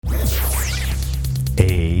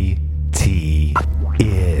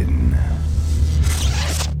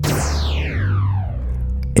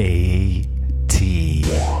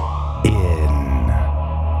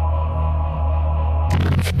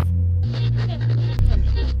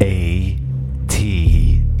ATN.live.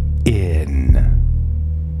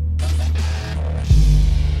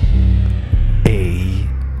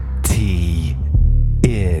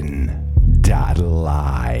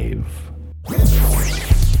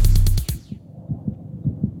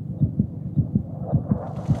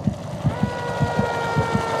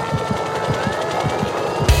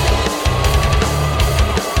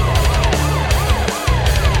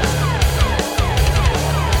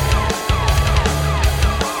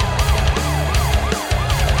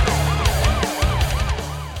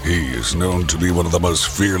 He is known to be one of the most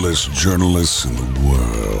fearless journalists in the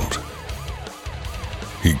world.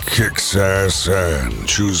 He kicks ass and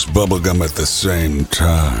chews bubblegum at the same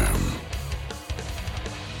time.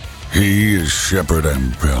 He is Shepard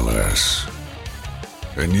Ambellis.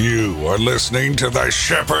 And you are listening to the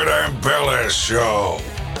Shepard Ambellis Show.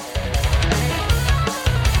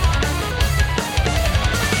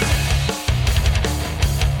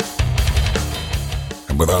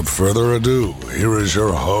 And without further ado, here is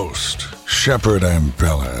your host, Shepard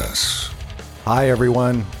Ambellis. Hi,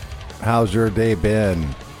 everyone. How's your day been?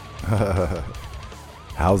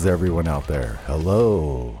 How's everyone out there?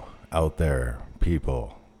 Hello, out there,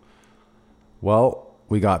 people. Well,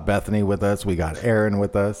 we got Bethany with us. We got Aaron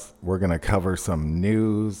with us. We're going to cover some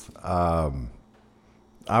news. I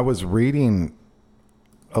was reading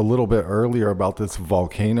a little bit earlier about this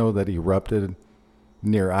volcano that erupted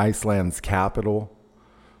near Iceland's capital.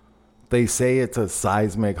 They say it's a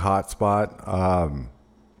seismic hotspot.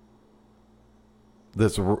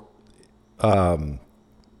 This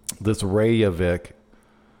Reykjavik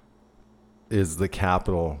is the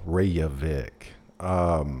capital, Reykjavik.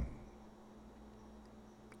 And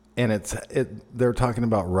they're talking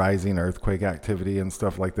about rising earthquake activity and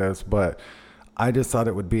stuff like this, but I just thought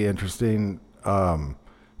it would be interesting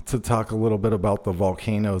to talk a little bit about the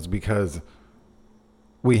volcanoes, because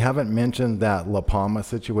we haven't mentioned that La Palma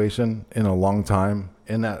situation in a long time,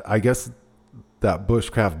 and that I guess that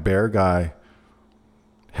bushcraft bear guy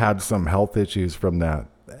had some health issues from that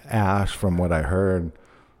ash, from what I heard,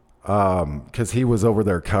 because he was over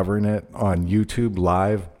there covering it on YouTube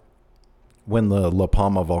live when the La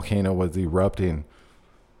Palma volcano was erupting.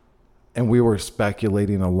 And we were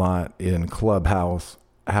speculating a lot in Clubhouse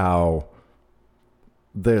how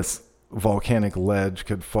this volcanic ledge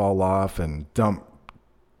could fall off and dump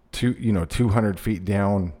 200 feet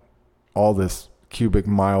down all this cubic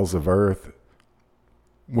miles of earth,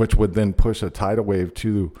 which would then push a tidal wave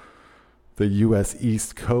to the U.S.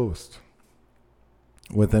 East Coast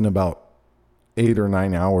within about 8 or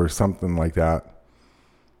 9 hours, something like that.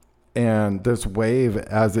 And this wave,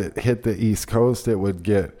 as it hit the East Coast, it would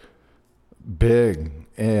get big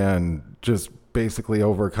and just basically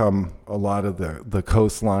overcome a lot of the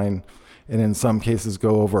coastline, and in some cases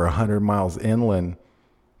go over 100 miles inland.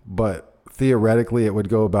 But theoretically, it would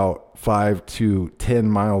go about 5 to 10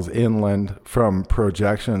 miles inland from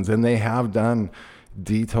projections. And they have done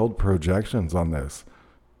detailed projections on this.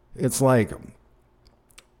 It's like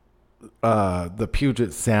the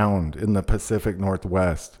Puget Sound in the Pacific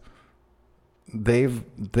Northwest. They've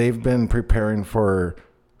been preparing for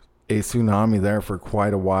a tsunami there for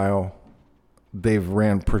quite a while. They've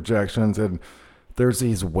ran projections, and there's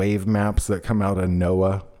these wave maps that come out of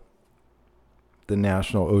NOAA, the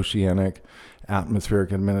National Oceanic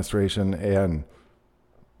Atmospheric Administration, and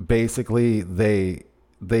basically they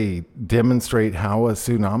demonstrate how a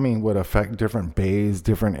tsunami would affect different bays,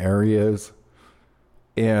 different areas,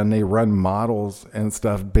 and they run models and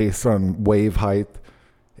stuff based on wave height,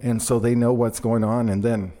 and so they know what's going on. And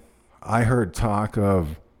then I heard talk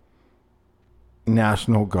of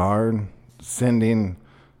National Guard sending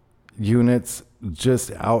units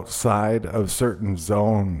just outside of certain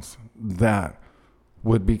zones that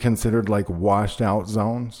would be considered like washed out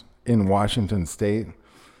zones in Washington State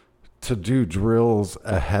to do drills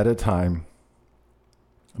ahead of time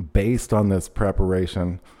based on this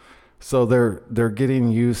preparation. So they're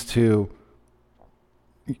getting used to,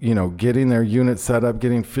 getting their units set up,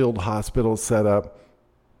 getting field hospitals set up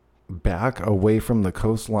back away from the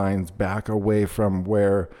coastlines, back away from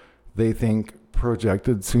where they think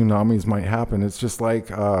projected tsunamis might happen. It's just like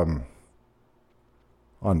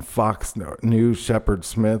on Fox News, Shepard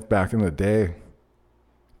Smith back in the day,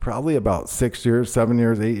 probably about 6 years, 7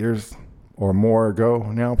 years, 8 years or more ago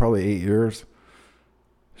now, probably 8 years.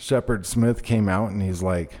 Shepard Smith came out and he's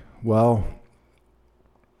like, well,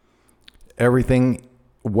 everything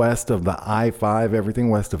west of the I-5,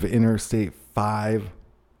 everything west of Interstate 5,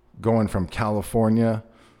 going from California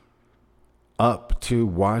up to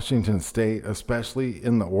Washington State, especially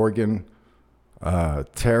in the Oregon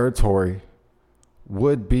territory,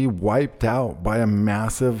 would be wiped out by a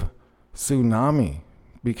massive tsunami,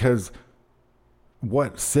 because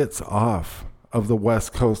what sits off of the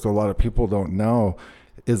West Coast, a lot of people don't know,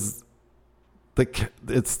 is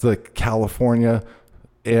it's the California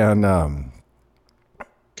and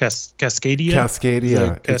Cascadia?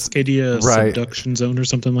 Cascadia subduction zone or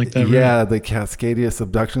something like that, yeah, right? the Cascadia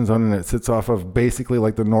subduction zone, and it sits off of basically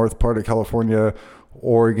like the north part of California,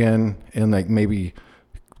 Oregon, and like maybe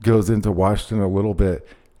goes into Washington a little bit.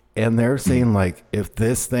 And they're saying like if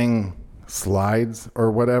this thing slides or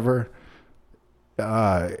whatever,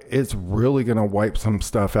 it's really gonna wipe some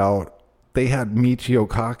stuff out. They had Michio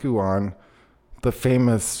Kaku on, the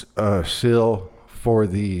famous shill for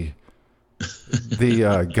the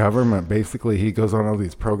government. Basically, he goes on all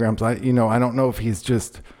these programs. I don't know if he's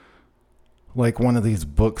just like one of these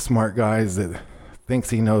book smart guys that thinks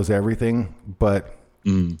he knows everything, but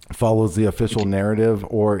follows the official narrative,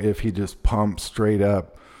 or if he just pumps straight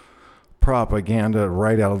up propaganda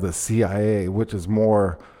right out of the CIA, which is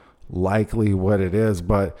more likely what it is.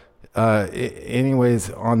 But anyways,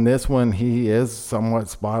 on this one, he is somewhat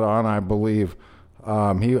spot on, I believe.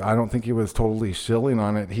 I don't think he was totally shilling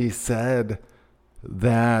on it. He said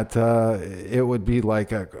that it would be like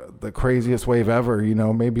the craziest wave ever,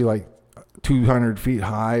 maybe like 200 feet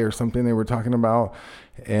high or something they were talking about.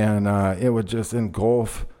 And it would just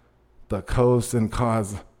engulf the coast and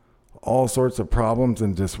cause all sorts of problems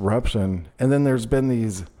and disruption. And then there's been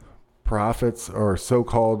these prophets, or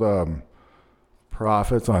so-called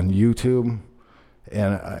prophets on YouTube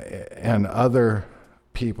and other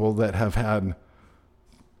people that have had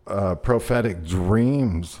prophetic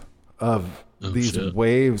dreams of these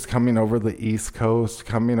waves coming over the East Coast,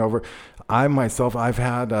 coming over. I've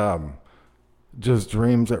had just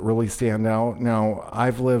dreams that really stand out. Now,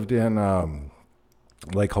 I've lived in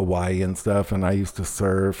like Hawaii and stuff, and I used to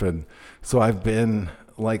surf, and so I've been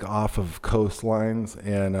like off of coastlines,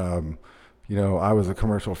 and I was a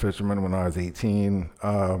commercial fisherman when I was 18,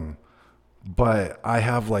 but I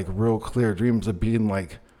have like real clear dreams of being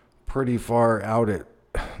like pretty far out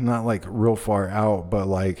not like real far out, but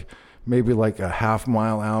like maybe like a half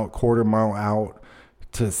mile out, quarter mile out,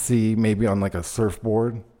 to see maybe on like a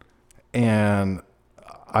surfboard, and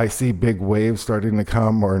I see big waves starting to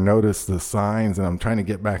come, or notice the signs, and I'm trying to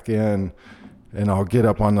get back in, and I'll get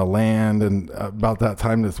up on the land, and about that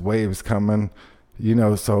time this wave's coming,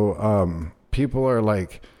 so people are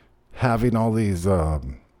like having all these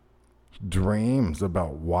dreams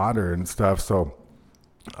about water and stuff. So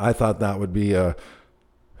I thought that would be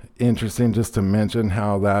interesting just to mention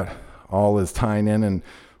how that all is tying in. And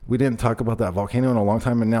we didn't talk about that volcano in a long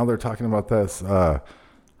time, and now they're talking about this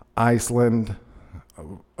Iceland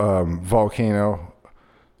volcano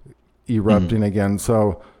erupting again.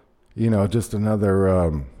 So just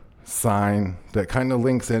another sign that kind of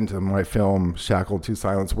links into my film Shackled to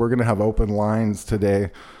Silence. We're going to have open lines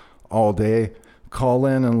today all day. Call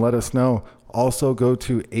in and let us know. Also go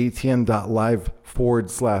to atn.live/chat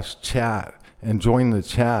and join the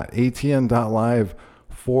chat. atn.live/chat.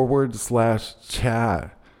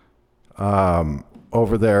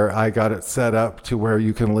 Over there, I got it set up to where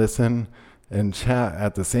you can listen and chat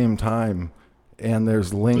at the same time. And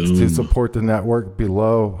there's links to support the network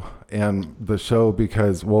below and the show, which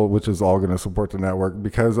is all going to support the network,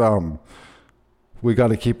 because we got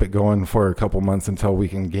to keep it going for a couple months until we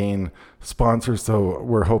can gain sponsors. So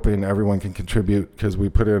we're hoping everyone can contribute, because we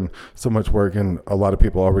put in so much work, and a lot of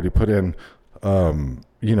people already put in,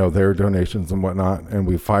 their donations and whatnot, and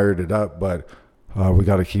we fired it up, but we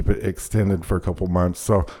got to keep it extended for a couple months.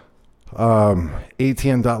 So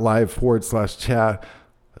atn.live/chat.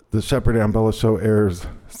 The Shepherd and Bella Show airs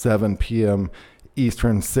 7 p.m.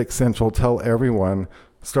 Eastern, 6 Central. Tell everyone.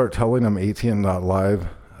 Start telling them atn.live.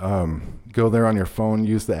 Go there on your phone.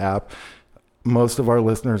 Use the app. Most of our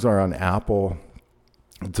listeners are on Apple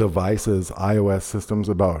devices, iOS systems.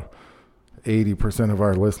 About 80% of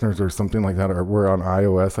our listeners or something like that we're on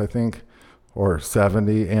iOS, I think, or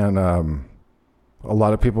 70. And a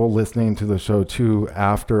lot of people listening to the show too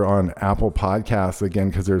after on Apple Podcasts, again,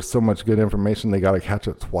 because there's so much good information, they got to catch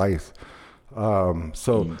it twice.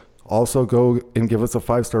 Also go and give us a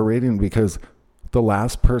 5-star rating, because the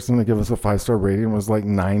last person to give us a 5-star rating was like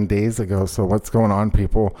 9 days ago. So what's going on,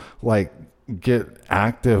 people? Like, get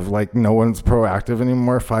active. Like, no one's proactive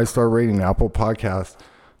anymore. 5-star rating, Apple Podcast.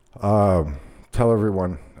 Tell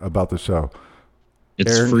everyone about the show.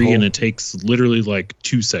 It's Aaron free Cole. And it takes literally like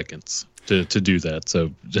 2 seconds to do that. So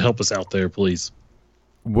to help us out there, please.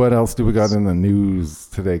 What else do we got in the news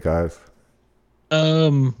today, guys?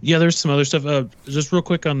 There's some other stuff. Just real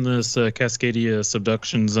quick on this Cascadia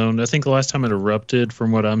subduction zone. I think the last time it erupted,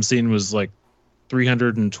 from what I'm seeing, was like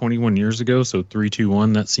 321 years ago, so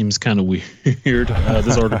 321. That seems kind of weird.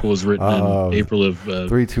 This article was written in April of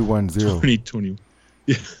 3210 2020.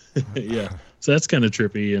 Yeah, yeah. So that's kind of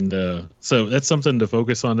trippy, and so that's something to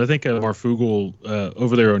focus on. I think Marfugel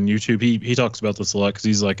over there on YouTube, he talks about this a lot because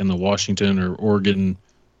he's like in the Washington or Oregon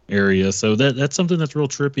area. So that's something that's real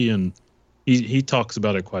trippy, and he talks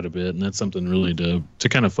about it quite a bit, and that's something really to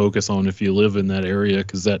kind of focus on if you live in that area,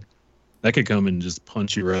 because that could come and just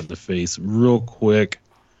punch you right in the face real quick.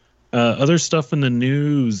 Other stuff in the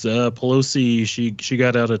news, Pelosi, she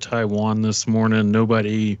got out of Taiwan this morning.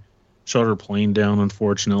 Nobody shot her plane down,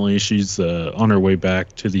 unfortunately. She's on her way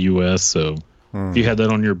back to the U.S., so if you had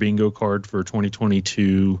that on your bingo card for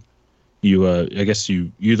 2022, I guess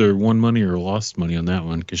you either won money or lost money on that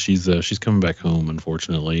one, because she's coming back home,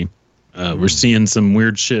 unfortunately. We're seeing some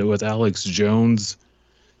weird shit with Alex Jones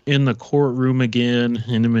in the courtroom again,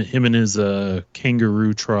 and him and his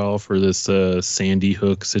kangaroo trial for this Sandy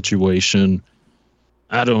Hook situation.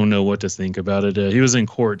 I don't know what to think about it. He was in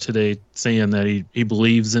court today saying that he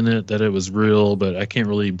believes in it, that it was real, but I can't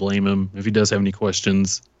really blame him if he does have any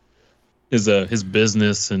questions. His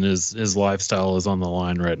business and his lifestyle is on the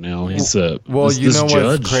line right now. He's well, you know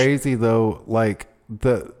what's crazy though? Like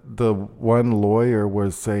the one lawyer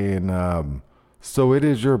was saying, so it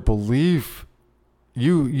is your belief.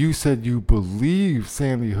 You said you believe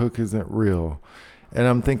Sandy Hook isn't real, and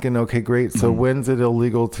I'm thinking, okay, great. So when's it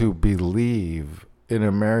illegal to believe in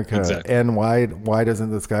America? Exactly. And why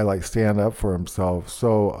doesn't this guy like stand up for himself?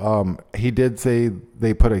 So he did say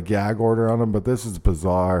they put a gag order on him, but this is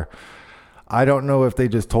bizarre. I don't know if they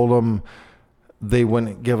just told him they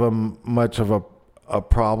wouldn't give him much of a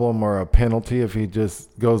problem or a penalty if he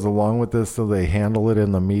just goes along with this, so they handle it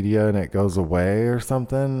in the media and it goes away or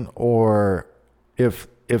something, or if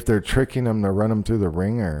they're tricking him to run him through the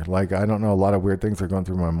ringer. Like, I don't know, a lot of weird things are going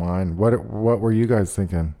through my mind. What were you guys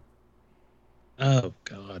thinking? Oh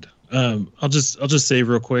God. I'll just say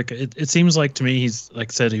real quick. It seems like to me he's,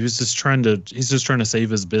 like I said, he's just trying to save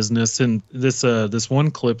his business. And this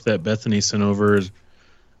one clip that Bethany sent over,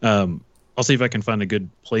 I'll see if I can find a good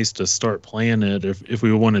place to start playing it if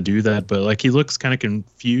we want to do that. But like, he looks kind of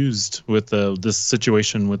confused with this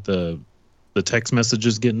situation with the text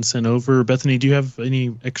messages getting sent over. Bethany, do you have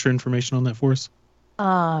any extra information on that for us?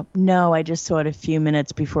 No, I just saw it a few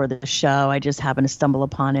minutes before the show. I just happened to stumble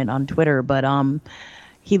upon it on Twitter, but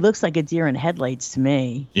he looks like a deer in headlights to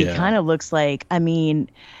me. He kind of looks like, I mean,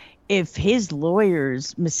 if his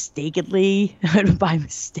lawyers mistakenly, by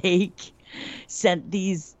mistake, sent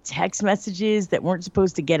these text messages that weren't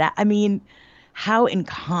supposed to get out, I mean, how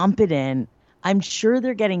incompetent. I'm sure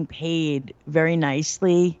they're getting paid very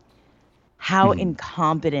nicely. How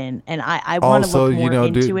incompetent. And I want to look more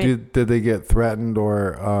into it. Did they get threatened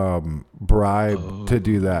or bribed to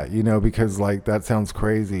do that? You know, because like that sounds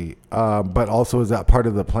crazy. But also, is that part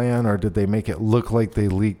of the plan, or did they make it look like they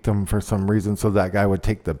leaked them for some reason so that guy would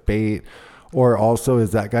take the bait? Or also,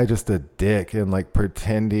 is that guy just a dick and like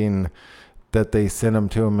pretending that they sent him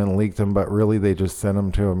to him and leaked him, but really they just sent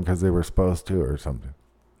him to him because they were supposed to or something?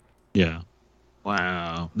 Yeah.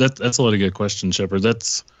 Wow. That's a lot of good questions, Shepard.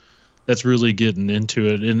 That's really getting into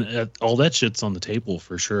it, and all that shit's on the table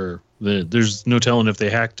for sure. There's no telling if they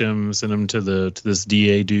hacked him, sent him to this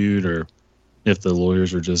DA dude, or if the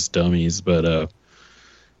lawyers are just dummies. But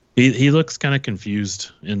he looks kind of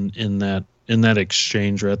confused in that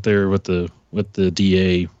exchange right there with the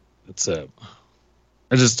DA. It's I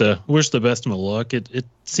just wish the best of luck. It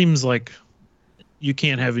seems like you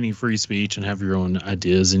can't have any free speech and have your own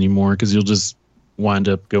ideas anymore, because you'll just wind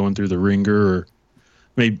up going through the ringer, or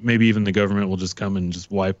maybe even the government will just come and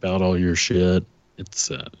just wipe out all your shit.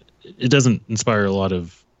 It doesn't inspire a lot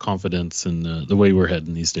of confidence in the way we're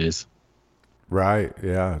heading these days. Right.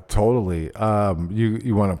 Yeah, totally.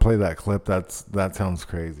 You want to play that clip? That sounds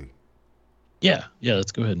crazy. Yeah.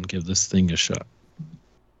 Let's go ahead and give this thing a shot.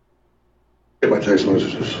 My text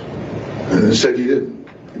messages, and it said you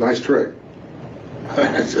didn't. Nice trick.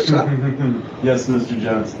 Yes, Mr.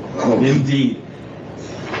 Jones. Oh. Indeed.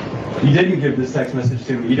 You didn't give this text message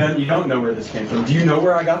to me. You don't know where this came from. Do you know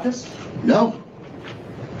where I got this? No.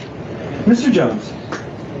 Mr. Jones,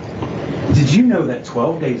 did you know that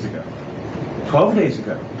 12 days ago,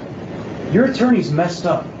 your attorneys messed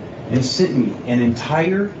up and sent me an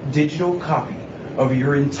entire digital copy of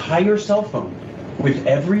your entire cell phone with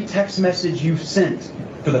every text message you've sent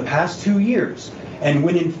for the past 2 years, and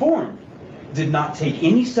when informed, did not take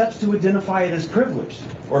any steps to identify it as privileged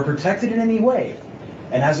or protect it in any way.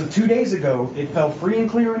 And as of 2 days ago, it fell free and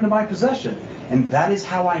clear into my possession. And that is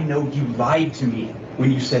how I know you lied to me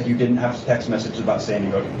when you said you didn't have text messages about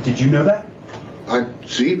Sandy Hook. Did you know that?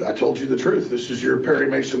 See, I told you the truth. This is your Perry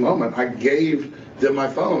Mason moment. I gave them my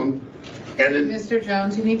phone, and then Mr.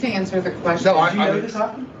 Jones, you need to answer the question. No, Did you know this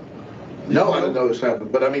happened? No, I didn't know this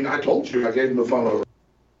happened. But I mean, I told you I gave them the phone over.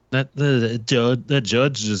 That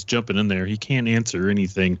judge just jumping in there. He can't answer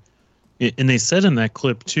anything. And they said in that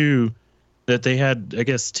clip too that they had, I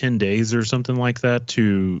guess, 10 days or something like that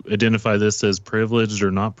to identify this as privileged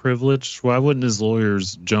or not privileged. Why wouldn't his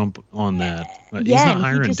lawyers jump on that? He's not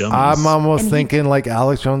hiring dummies. I'm almost thinking like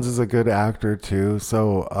Alex Jones is a good actor too.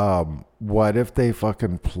 So what if they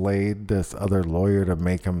fucking played this other lawyer to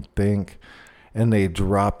make him think, and they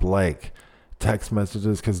drop like text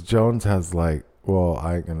messages? Because Jones has like, well,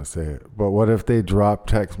 I ain't gonna say it, but what if they drop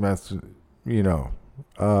text message? You know,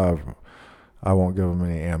 I won't give them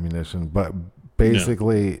any ammunition, but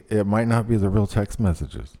basically, it might not be the real text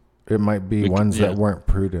messages. It might be ones that weren't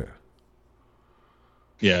prudent.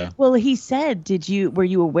 Yeah. Well, he said, were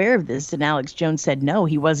you aware of this? And Alex Jones said, no,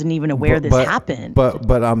 he wasn't even aware this happened.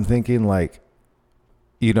 But I'm thinking like,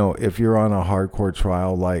 you know, if you're on a hardcore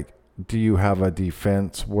trial, like, do you have a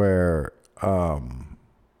defense where,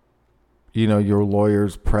 you know, your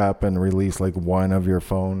lawyers prep and release like one of your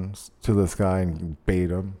phones to this guy and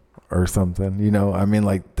bait him or something? You know, I mean,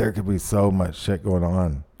 like, there could be so much shit going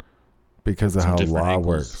on because of how law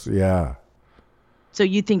works. Yeah. So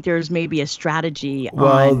you think there's maybe a strategy?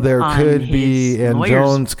 Well, there could be, and lawyers.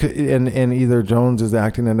 Jones could, and either Jones is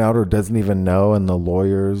acting it out or doesn't even know, and the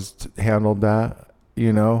lawyers handled that,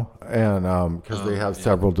 you know, and because they have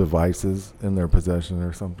several devices in their possession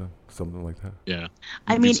or something like that. Yeah.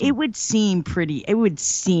 I mean, it would seem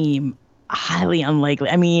highly unlikely.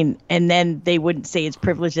 I mean, and then they wouldn't say it's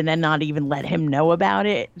privileged and then not even let him know about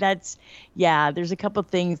it. There's a couple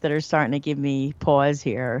things that are starting to give me pause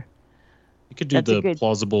here. You could do the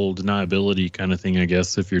plausible deniability kind of thing, I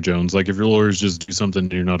guess, if you're Jones. Like, if your lawyers just do something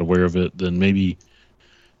and you're not aware of it, then maybe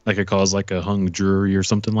like a cause like a hung jury or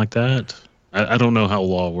something like that. I don't know how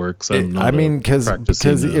law works. I mean, because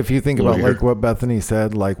if you think about like what Bethany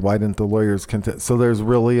said, like, why didn't the lawyers contest? So there's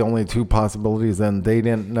really only two possibilities, and they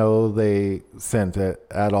didn't know they sent it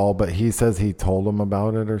at all, but he says he told them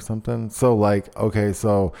about it or something. So like, okay,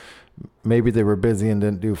 so maybe they were busy and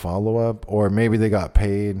didn't do follow-up, or maybe they got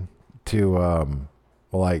paid to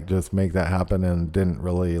like just make that happen and didn't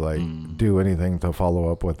really like do anything to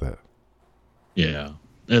follow up with it. Yeah,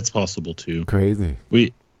 that's possible too. Crazy.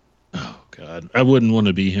 Oh God, I wouldn't want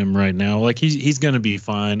to be him right now. Like, he's going to be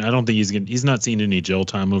fine. I don't think he's not seen any jail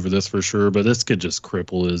time over this for sure, but this could just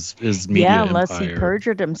cripple his media empire. Unless he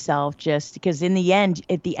perjured himself, just because in the end,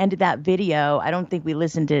 at the end of that video, I don't think we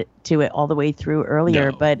listened to it all the way through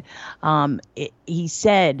earlier, but he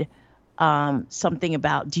said something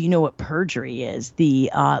about, do you know what perjury is? The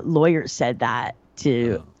lawyer said that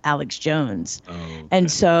to Alex Jones. Oh, okay. And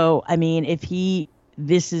so, I mean,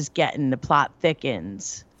 this is getting, the plot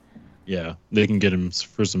thickens. Yeah, they can get him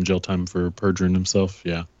for some jail time for perjuring himself.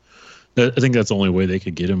 Yeah, I think that's the only way they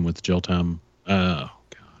could get him with jail time. Oh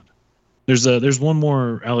God, there's one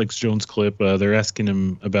more Alex Jones clip. They're asking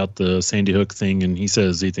him about the Sandy Hook thing, and he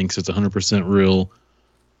says he thinks it's 100% real.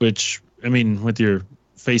 Which, I mean, with your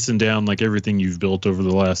facing down like everything you've built over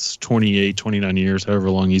the last 28, 29 years, however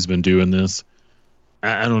long he's been doing this,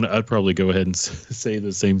 I don't know. I'd probably go ahead and say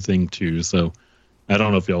the same thing too. So. I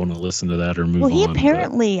don't know if y'all want to listen to that or move on. Well, he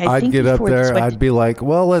apparently, I'd get up there. I'd be like,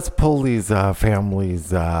 well, let's pull these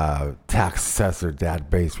families' tax assessor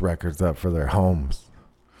database records up for their homes.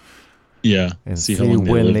 Yeah. And see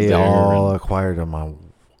when they all acquired them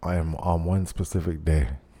on one specific day.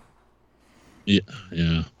 Yeah.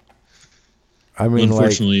 Yeah. I mean,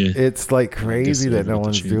 unfortunately, like, it's like crazy that no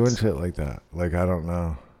one's doing shit like that. Like, I don't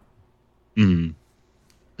know.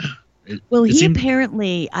 Well, he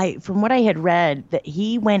apparently, from what I had read, that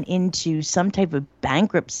he went into some type of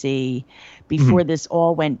bankruptcy before this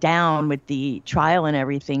all went down with the trial and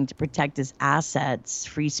everything to protect his assets,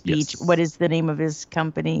 free speech. Yes. What is the name of his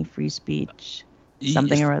company? Free speech,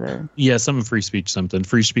 something or other. Yeah, some free speech something.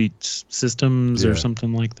 Free speech systems or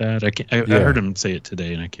something like that. I heard him say it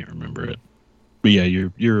today, and I can't remember it. But yeah,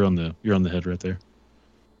 you're on the head right there.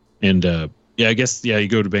 And I guess you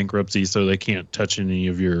go to bankruptcy, so they can't touch any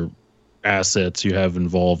of your assets you have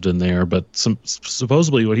involved in there, but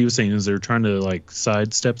supposedly what he was saying is they're trying to like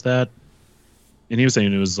sidestep that, and he was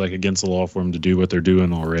saying it was like against the law for them to do what they're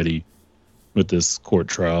doing already with this court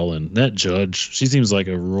trial. And that judge, she seems like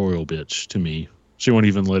a royal bitch to me. She won't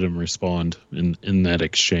even let him respond in that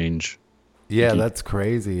exchange. Yeah, that's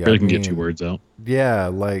crazy. Really can get your words out. Yeah,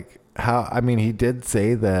 like how, I mean, he did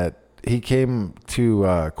say that he came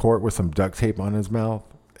to court with some duct tape on his mouth,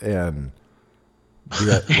 and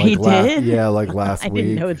he did? Like last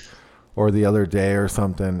week. or the other day or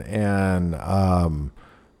something, and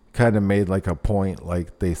kind of made like a point,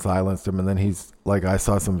 like they silenced him, and then he's like, I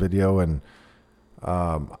saw some video, and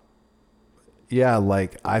yeah,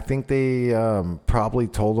 like I think they probably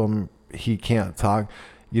told him he can't talk.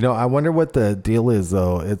 You know, I wonder what the deal is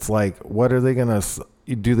though. It's like, what are they gonna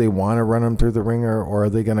do? They want to run him through the ringer, or are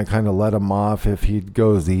they gonna kind of let him off if he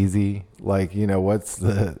goes easy? Like, you know, what's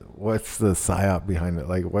the psyop behind it?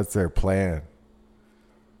 Like, what's their plan?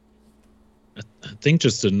 I think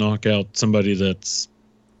just to knock out somebody that's,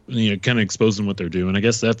 you know, kind of exposing what they're doing. I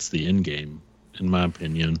guess that's the end game, in my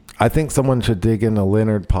opinion. I think someone should dig into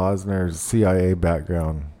Leonard Posner's CIA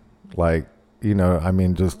background. Like, you know, I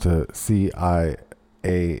mean, just to CIA,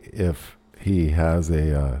 if he has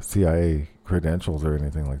a CIA credentials or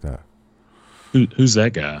anything like that. Who's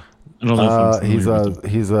that guy? I don't know if I'm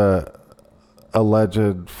he's a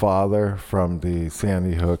alleged father from the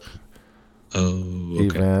Sandy Hook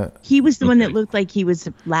event. He was the one that looked like he was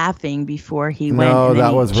laughing before he went. No, and then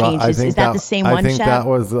that was changes. Is that the same one? I think that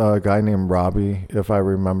was a guy named Robbie, if I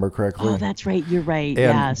remember correctly. Oh, that's right. You're right.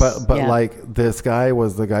 And, yes. But like, this guy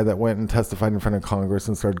was the guy that went and testified in front of Congress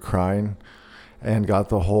and started crying, and got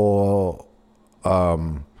the whole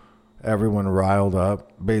everyone riled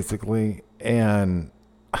up, basically. And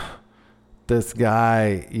this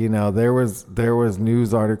guy, you know, there was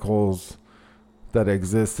news articles that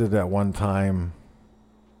existed at one time.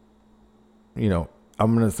 You know,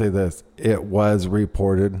 I'm going to say this. It was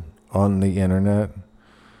reported on the internet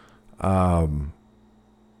by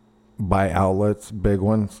outlets, big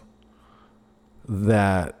ones,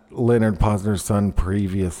 that Leonard Posner's son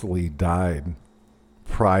previously died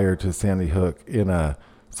prior to Sandy Hook in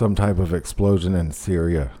some type of explosion in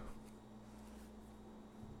Syria.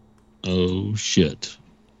 Oh, shit.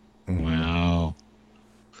 Wow.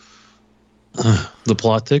 The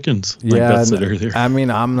plot thickens. Yeah, I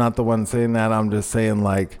mean, I'm not the one saying that. I'm just saying,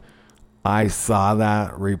 like, I saw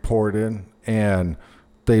that reported, and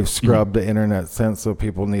they've scrubbed the internet since, so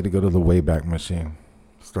people need to go to the Wayback Machine,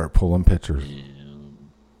 start pulling pictures. Yeah.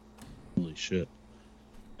 Holy shit.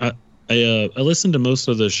 I listened to most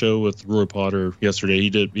of the show with Roy Potter yesterday. He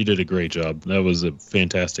did a great job. That was a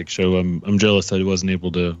fantastic show. I'm jealous that he wasn't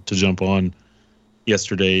able to jump on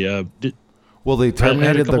yesterday. Well, they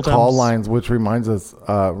terminated the call lines, which reminds us,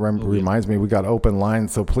 reminds me, we got open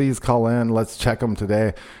lines. So please call in. Let's check them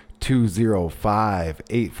today.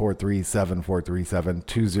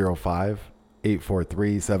 205-843-7437.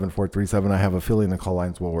 205-843-7437. I have a feeling the call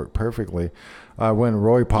lines will work perfectly. When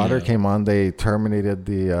Roy Potter came on, they terminated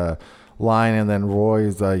the line, and then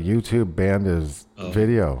Roy's YouTube banned his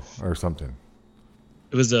video or something.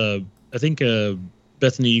 It was, I think,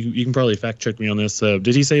 Bethany, you can probably fact check me on this. Did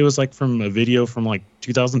he say it was like from a video from like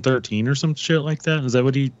 2013 or some shit like that? Is that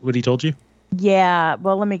what he told you? Yeah.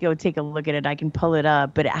 Well, let me go take a look at it. I can pull it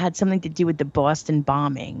up, but it had something to do with the Boston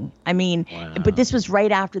bombing. I mean, But this was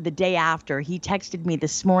right after the day after. He texted me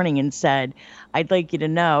this morning and said, I'd like you to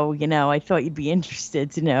know, I thought you'd be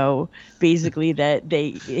interested to know basically that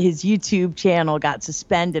his YouTube channel got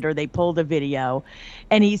suspended, or they pulled a video.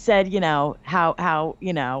 And he said, how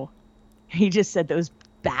he just said, those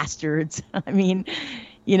bastards. I mean,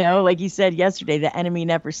 like he said yesterday, the enemy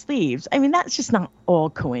never sleeps. I mean, that's just not all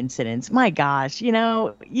coincidence. My gosh,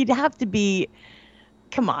 you'd have to be,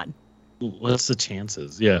 come on. What's the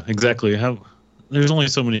chances? Yeah, exactly. There's only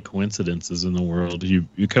so many coincidences in the world. You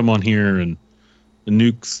come on here and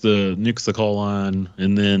nukes the call line,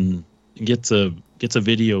 and then gets a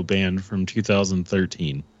video banned from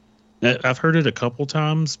 2013. I've heard it a couple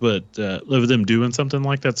times, but of them doing something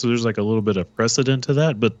like that, so there's like a little bit of precedent to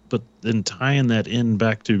that. But then tying that in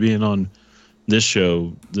back to being on this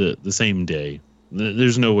show the same day,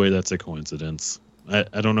 there's no way that's a coincidence.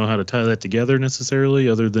 I don't know how to tie that together necessarily,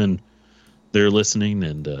 other than they're listening,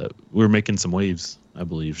 and we're making some waves, I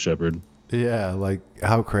believe, Shepard. Yeah, like,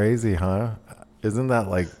 how crazy, huh? Isn't that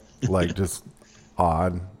like just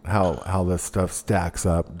odd how this stuff stacks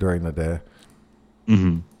up during the day?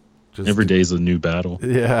 Mm-hmm. Every day is a new battle.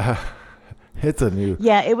 Yeah. It's a new.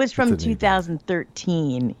 Yeah, it was from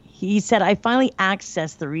 2013. He said, I finally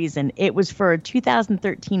accessed the reason. It was for a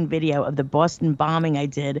 2013 video of the Boston bombing I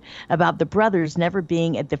did about the brothers never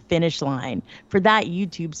being at the finish line. For that,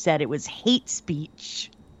 YouTube said it was hate speech.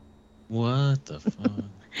 What the fuck?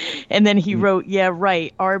 And then he wrote, yeah,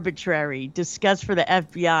 right, arbitrary, discussed for the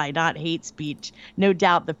FBI, not hate speech. No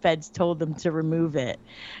doubt the feds told them to remove it.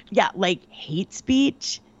 Yeah, like hate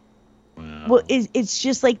speech? Wow. Well, it's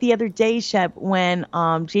just like the other day, Shep, when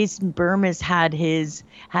Jason Burmis had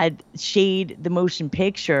Shade the motion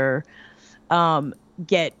picture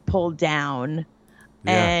get pulled down,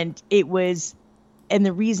 and it was and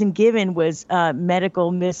the reason given was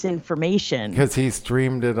medical misinformation. Because he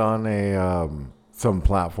streamed it on a some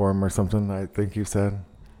platform or something, I think you said.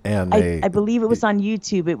 And I believe it was on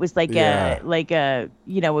YouTube. It was like Yeah. a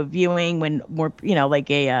viewing when more like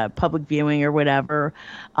a public viewing or whatever.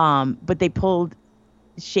 But they pulled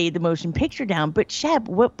Shade the Motion Picture down. But Shep,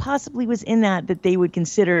 what possibly was in that they would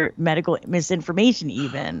consider medical misinformation?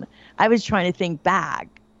 Even I was trying to think back.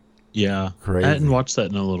 Yeah, Crazy. I hadn't watched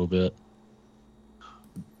that in a little bit.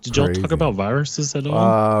 Did y'all talk about viruses at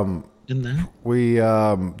all in that? We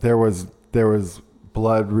there was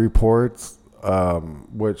blood reports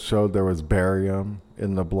which showed there was barium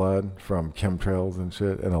in the blood from chemtrails and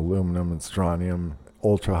shit, and aluminum and strontium,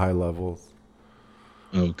 ultra high levels.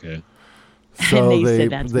 Okay. So And they said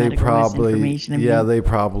that's medical probably misinformation. they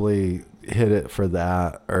probably hit it for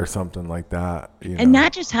that or something like that. And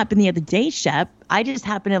that just happened the other day, Shep. I just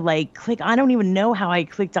happened to click. I don't even know how I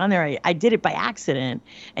clicked on there. I did it by accident.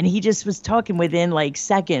 And he just was talking within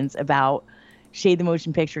seconds about Shade the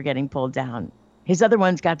Motion Picture getting pulled down. His other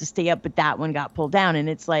ones got to stay up, but that one got pulled down. And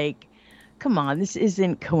it's come on, this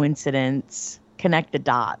isn't coincidence. Connect the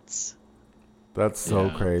dots. That's so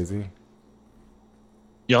crazy.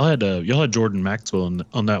 Y'all had Jordan Maxwell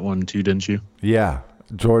on that one too, didn't you? Yeah.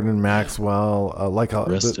 Jordan Maxwell,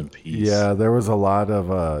 rest in peace. Yeah, there was a lot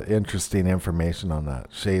of interesting information on that.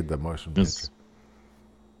 Shade the Motion Picture.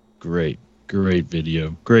 Great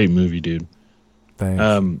video, great movie, dude.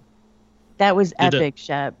 Thanks. That was epic,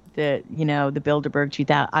 Shep. The Bilderberg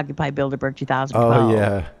 2000, Occupy Bilderberg 2012. Oh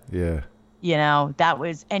yeah. That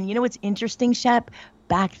was, and what's interesting, Shep?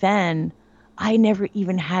 Back then, I never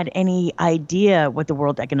even had any idea what the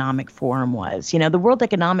World Economic Forum was. The World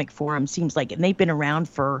Economic Forum seems like, and they've been around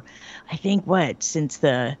for, I think, since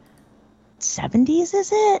the 70s,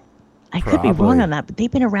 is it? I could be wrong on that, but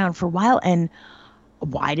they've been around for a while. And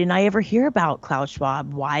why didn't I ever hear about Klaus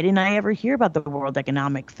Schwab? Why didn't I ever hear about the World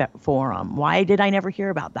Economic Forum? Why did I never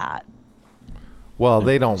hear about that? Well,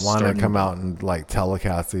 they don't want to come out and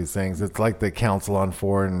telecast these things. It's like the Council on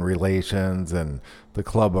Foreign Relations and the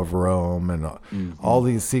Club of Rome and all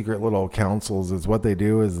these secret little councils. Is what they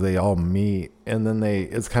do is they all meet, and then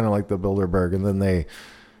it's kind of like the Bilderberg, and then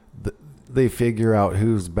they figure out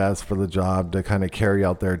who's best for the job to kind of carry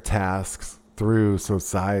out their tasks through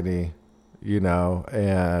society,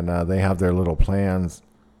 and they have their little plans.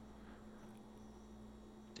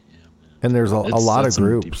 And there's a lot of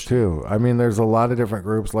groups too. I mean, there's a lot of different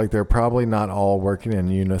groups. They're probably not all working in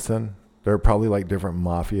unison. They're probably different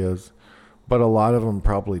mafias, but a lot of them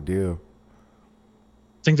probably do.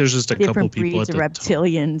 I think there's just a couple people at the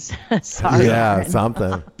reptilians. Sorry. Yeah,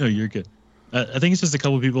 something. No, you're good. I think it's just a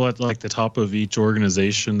couple people at the top of each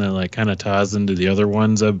organization that kind of ties into the other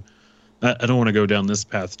ones. I don't want to go down this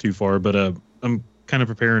path too far, but I'm kind of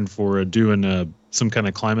preparing for doing some kind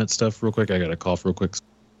of climate stuff real quick. I got a cough real quick.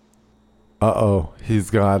 He's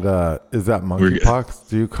got, is that monkeypox?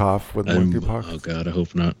 Do you cough with monkeypox? Oh, God, I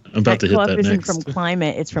hope not. I'm about to hit that next. That cough isn't from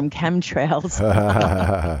climate, it's from chemtrails.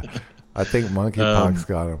 I think monkeypox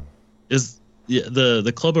got him.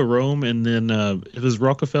 The Club of Rome, and then it was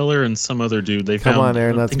Rockefeller and some other dude. They Come found, on,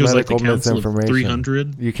 Aaron, that's medical misinformation.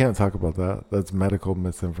 300. You can't talk about that. That's medical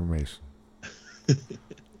misinformation.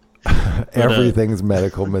 Everything's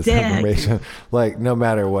medical misinformation. No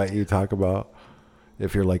matter what you talk about.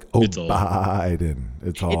 If you're Biden,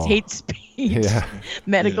 it's all. It's hate speech. Yeah.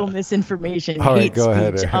 Medical misinformation. All right, hate go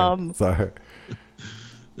ahead. speech. Sorry.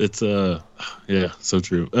 It's so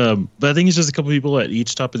true. But I think it's just a couple people at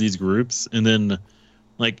each top of these groups, and then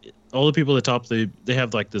all the people at the top, they have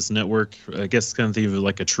this network. I guess kind of think of it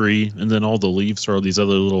like a tree, and then all the leaves are all these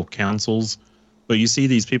other little councils. But you see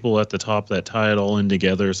these people at the top that tie it all in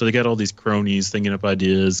together. So they got all these cronies thinking up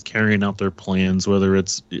ideas, carrying out their plans, whether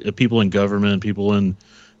it's people in government, people in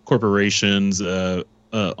corporations,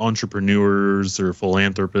 entrepreneurs or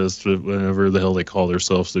philanthropists, whatever the hell they call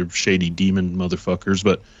themselves. They're shady demon motherfuckers.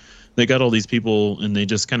 But they got all these people, and they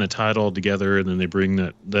just kind of tie it all together, and then they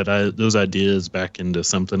bring those ideas back into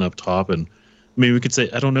something up top. And I mean, we could say,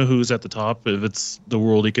 I don't know who's at the top, if it's the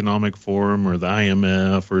World Economic Forum or the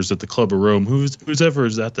IMF, or is it the Club of Rome, who's ever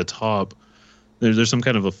is at the top. There's some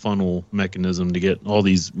kind of a funnel mechanism to get all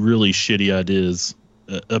these really shitty ideas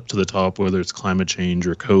up to the top, whether it's climate change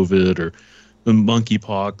or COVID or the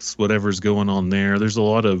monkeypox, whatever's going on there. There's a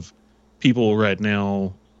lot of people right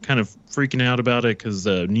now kind of freaking out about it because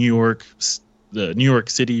New York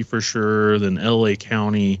City for sure, then LA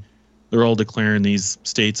County, they're all declaring these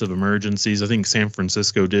states of emergencies. I think San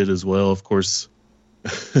Francisco did as well. Of course,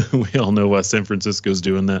 we all know why San Francisco's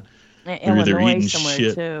doing that. Illinois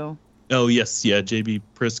somewhere too. Oh, yes. Yeah. J.B.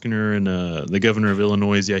 Pritzker and the governor of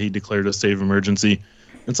Illinois. Yeah, he declared a state of emergency.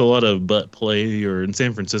 It's a lot of butt play, or in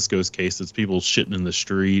San Francisco's case, it's people shitting in the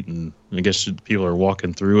street, and I guess people are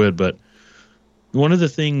walking through it. But one of the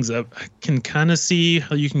things I can kind of see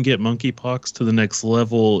how you can get monkeypox to the next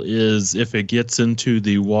level is if it gets into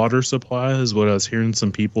the water supply, is what I was hearing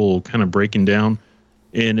some people kind of breaking down.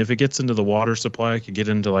 And if it gets into the water supply, it could get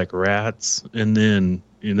into like rats, and then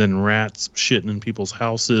rats shitting in people's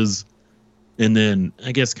houses, and then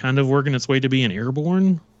I guess kind of working its way to being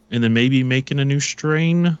airborne, and then maybe making a new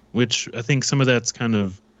strain, which I think some of that's kind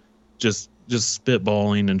of just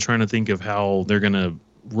spitballing and trying to think of how they're going to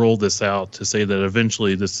roll this out to say that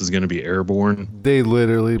eventually this is going to be airborne. They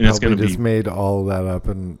literally probably just made all of that up,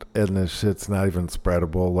 and this shit's not even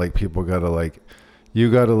spreadable. Like, people gotta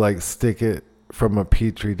you gotta stick it from a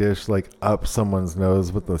petri dish up someone's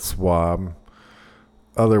nose with a swab.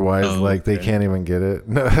 Otherwise, they can't even get it.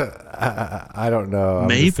 I don't know. I'm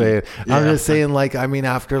Maybe. Just saying. Yeah. I'm just saying. I mean,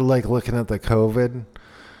 after looking at the COVID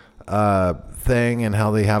thing and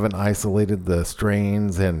how they haven't isolated the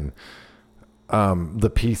strains and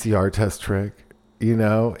the PCR test trick,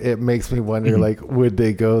 it makes me wonder. Would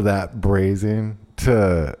they go that brazen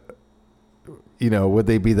to? Would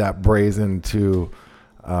they be that brazen to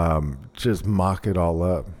just mock it all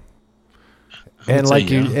up? And like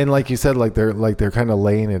you said, they're kind of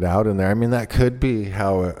laying it out in there. I mean, that could be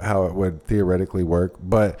how it would theoretically work,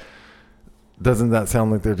 but doesn't that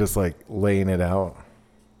sound like they're just laying it out?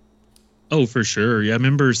 Oh, for sure. Yeah, I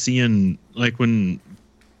remember seeing when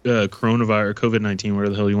coronavirus, COVID-19, whatever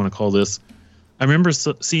the hell you want to call this. I remember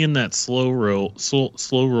seeing that slow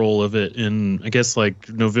roll of it in, I guess,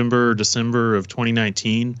 November, December of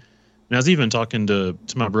 2019. And I was even talking to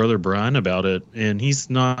my brother Brian about it, and he's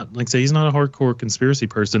not he's not a hardcore conspiracy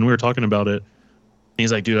person. We were talking about it. And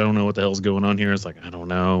he's like, dude, I don't know what the hell's going on here. It's I don't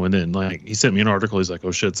know. And then he sent me an article. He's like,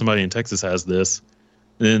 oh shit, somebody in Texas has this.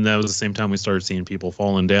 And then that was the same time we started seeing people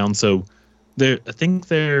falling down. So I think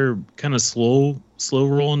they're kind of slow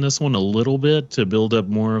rolling this one a little bit to build up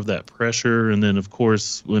more of that pressure. And then of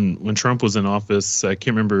course, when Trump was in office, I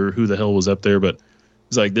can't remember who the hell was up there, but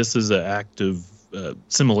it's this is an active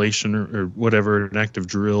simulation or whatever, an active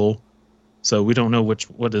drill. So we don't know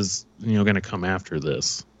what is going to come after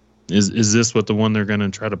this. Is this what the one they're going to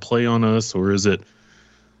try to play on us, or is it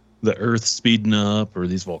the Earth speeding up, or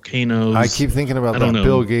these volcanoes? I keep thinking about that.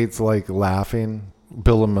 Bill Gates laughing,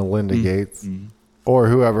 Bill and Melinda Gates, or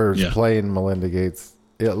whoever's playing Melinda Gates.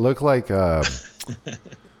 It looked like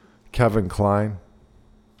Kevin Kline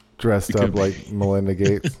dressed up like Melinda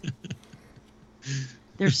Gates.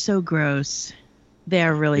 They're so gross. They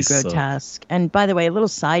are really grotesque. And by the way, a little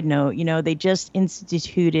side note, they just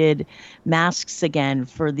instituted masks again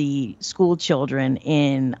for the school children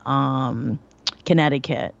in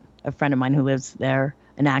Connecticut. A friend of mine who lives there,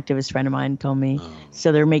 an activist friend of mine, told me. Oh.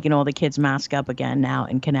 So they're making all the kids mask up again now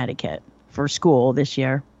in Connecticut for school this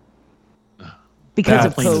year because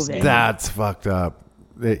of COVID. That's fucked up.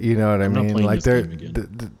 You know what I mean?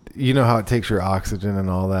 You know how it takes your oxygen and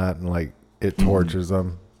all that, and it tortures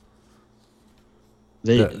them.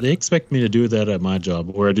 They expect me to do that at my job,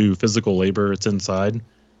 where I do physical labor. It's inside,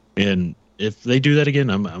 and if they do that again,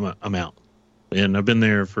 I'm out. And I've been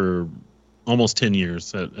there for almost 10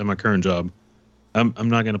 years at my current job. I'm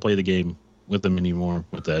not going to play the game with them anymore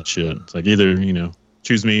with that shit. It's either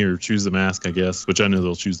choose me or choose the mask, I guess. Which I know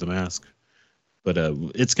they'll choose the mask, but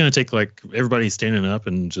it's going to take everybody standing up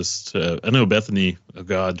and just. I know Bethany. Oh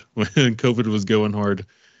God, when COVID was going hard.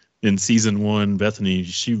 In season 1, Bethany,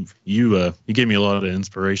 you gave me a lot of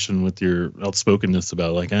inspiration with your outspokenness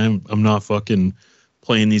about I'm not fucking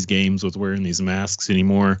playing these games with wearing these masks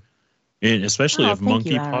anymore, and especially if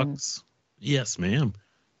monkeypox. Yes, ma'am.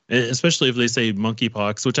 Especially if they say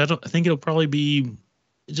monkeypox, which I think it'll probably be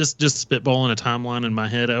just spitballing a timeline in my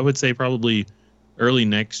head. I would say probably early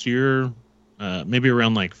next year, maybe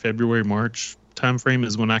around February, March timeframe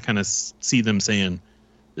is when I kind of see them saying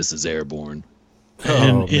this is airborne.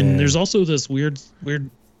 And there's also this weird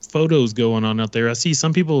photos going on out there. I see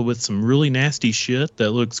some people with some really nasty shit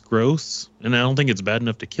that looks gross, and I don't think it's bad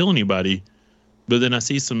enough to kill anybody. But then I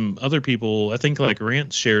see some other people. I think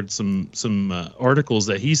Rant shared some articles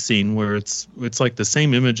that he's seen where it's the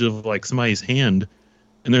same image of somebody's hand,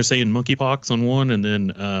 and they're saying monkeypox on one, and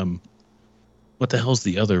then what the hell's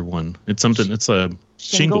the other one? It's something. It's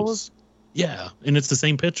shingles. Yeah, and it's the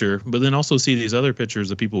same picture, but then also see these other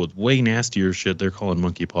pictures of people with way nastier shit they're calling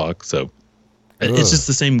monkeypox. So it's just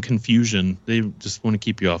the same confusion. They just want to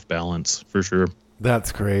keep you off balance, for sure.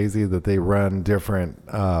 That's crazy that they run different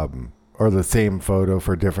or the same photo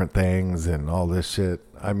for different things and all this shit.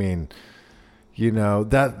 I mean, You know,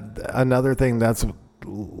 that another thing that's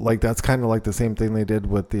kind of like the same thing they did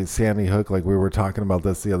with the Sandy Hook. Like we were talking about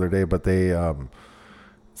this the other day, but they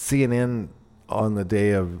CNN on the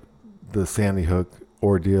day of the Sandy Hook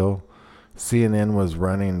ordeal, CNN was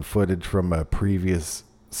running footage from a previous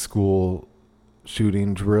school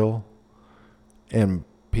shooting drill, and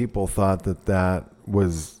people thought that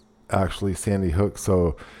was actually Sandy Hook.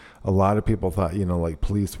 So a lot of people thought, like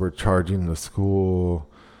police were charging the school,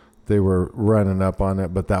 they were running up on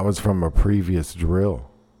it, but that was from a previous drill.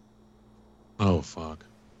 Oh, fuck.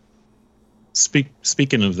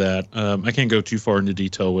 Speaking of that, I can't go too far into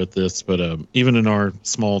detail with this, but even in our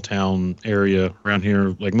small town area around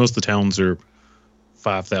here, like most of the towns are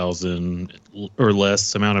 5,000 or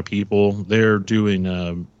less amount of people. They're doing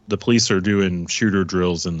the police are doing shooter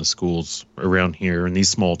drills in the schools around here in these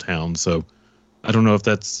small towns. So I don't know if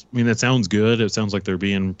that sounds good. It sounds like they're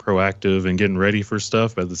being proactive and getting ready for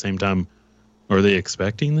stuff, but at the same time, are they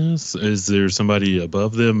expecting this? Is there somebody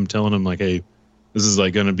above them telling them like, hey, this is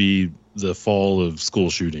like going to be the fall of school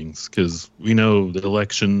shootings? Because we know the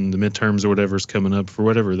election, the midterms or whatever is coming up, for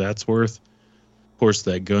whatever that's worth. Of course,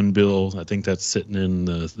 that gun bill, I think that's sitting in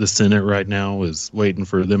the Senate right now, is waiting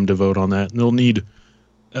for them to vote on that. And they'll need,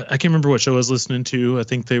 I can't remember what show I was listening to. I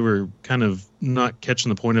think they were kind of not catching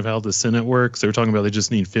the point of how the Senate works. They were talking about they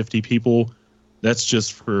just need 50 people. That's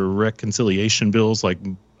just for reconciliation bills, like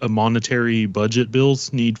a monetary budget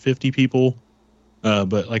bills need 50 people.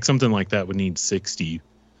 But like something like that would need 60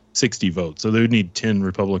 votes. So they would need 10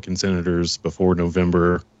 Republican senators before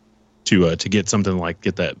November to get something like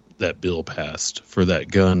get that bill passed for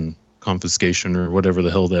that gun confiscation or whatever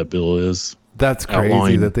the hell that bill is. That's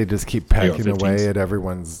crazy that they just keep pecking away at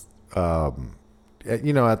everyone's, at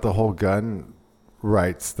the whole gun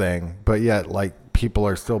rights thing. But yet, like, people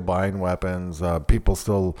are still buying weapons. People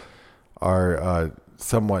still are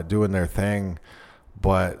somewhat doing their thing,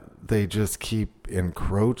 but they just keep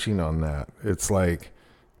encroaching on that. It's like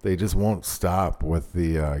they just won't stop with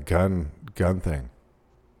the gun thing.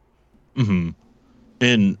 Mm-hmm.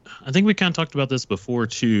 And I think we kind of talked about this before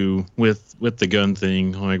too, with the gun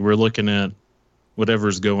thing. Like we're looking at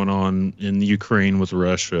whatever's going on in Ukraine with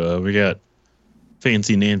Russia. We got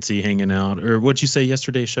Fancy Nancy hanging out, or what'd you say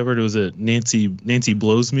yesterday, Shepard? Was it Nancy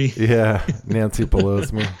blows me? Yeah, Nancy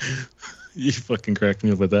blows me. You fucking cracked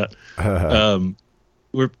me up with that.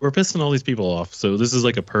 We're pissing all these people off, so this is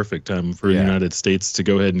like a perfect time for the United States to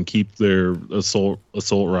go ahead and keep their assault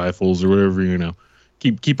rifles or whatever,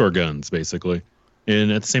 keep our guns basically.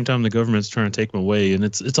 And at the same time, the government's trying to take them away, and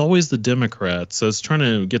it's always the Democrats. So I was trying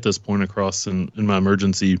to get this point across in my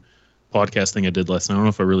emergency podcast thing I did last night. I don't know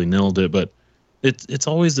if I really nailed it, but it's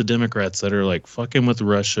always the Democrats that are like fucking with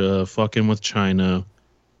Russia, fucking with China,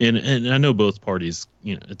 and I know both parties.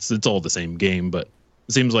 It's all the same game, but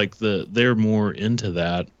it seems like they're more into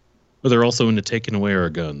that, but they're also into taking away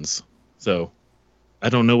our guns. So I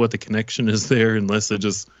don't know what the connection is there, unless they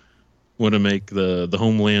just want to make the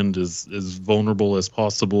homeland as vulnerable as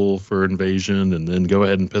possible for invasion, and then go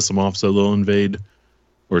ahead and piss them off so they'll invade,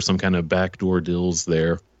 or some kind of backdoor deals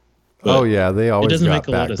there. But they always got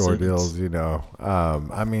backdoor deals.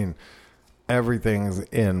 I mean, everything's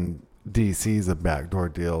in DC's a backdoor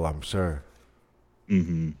deal, I'm sure.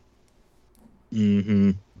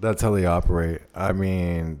 That's how they operate. I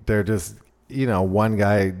mean, they're just, one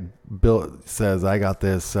guy says, I got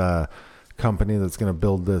this company that's going to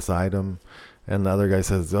build this item, and the other guy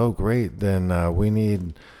says, oh great, then we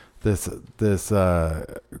need this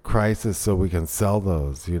crisis so we can sell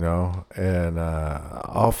those, and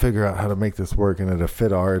I'll figure out how to make this work, and it'll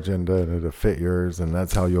fit our agenda and it'll fit yours, and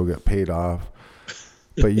that's how you'll get paid off.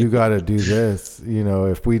 But you got to do this,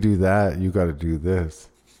 if we do that, you got to do this.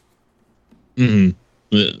 I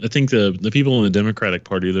think the people in the Democratic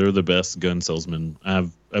Party, they're the best gun salesmen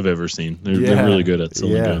I've ever seen. They're really good at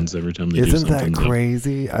selling guns every time they do something. Isn't that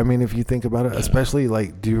crazy? I mean, if you think about it, especially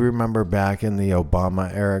like, do you remember back in the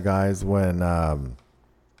Obama era, guys, when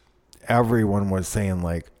everyone was saying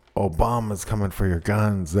like, Obama's coming for your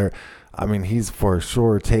guns. He's for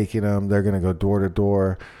sure taking them. They're going to go door to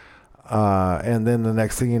door. And then the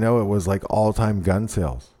next thing you know, it was like all-time gun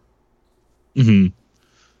sales. I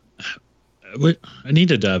need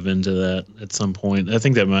to dive into that at some point. I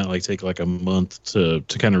think that might take like a month to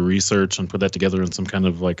kind of research and put that together in some kind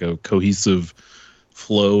of like a cohesive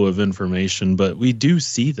flow of information. But we do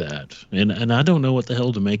see that, and I don't know what the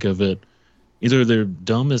hell to make of it. Either they're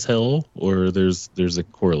dumb as hell, or there's a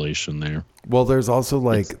correlation there. Well, there's also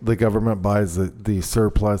the government buys the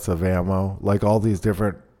surplus of ammo, like all these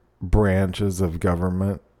different branches of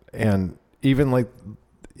government, and even like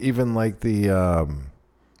the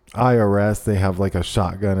IRS, they have like a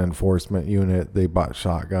shotgun enforcement unit. They bought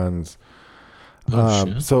shotguns.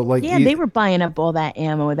 Shit. So like, Yeah, they were buying up all that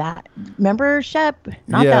ammo. That remember, Shep?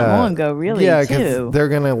 Not that long ago, really. Yeah, too. they're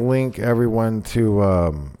gonna link everyone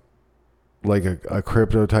to like a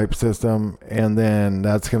crypto type system, and then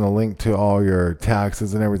that's gonna link to all your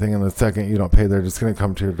taxes and everything. And the second you don't pay, they're just gonna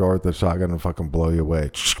come to your door with the shotgun and fucking blow you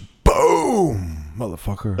away. Boom,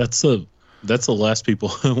 motherfucker. That's the last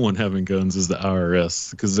people I want having guns is the IRS,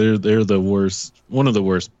 because they're the worst, one of the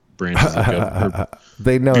worst branches of government.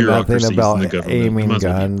 They know nothing about aiming Might as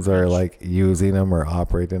well be guns or like using them or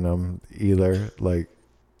operating them either. Like,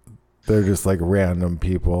 they're just like random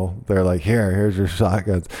people. They're like, here's your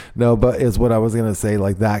shotguns. No, but is what I was gonna say.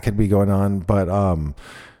 Like, that could be going on, but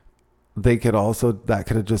they could also, that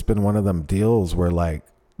could have just been one of them deals where like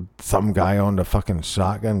some guy owned a fucking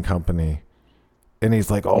shotgun company. And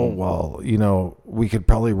he's like, oh, well, you know, we could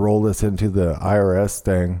probably roll this into the IRS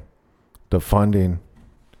thing, the funding,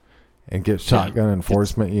 and get shotgun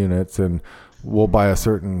enforcement units, and we'll buy a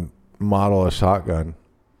certain model of shotgun.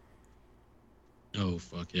 Oh,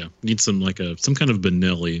 fuck yeah. Need some some kind of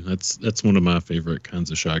Benelli. That's one of my favorite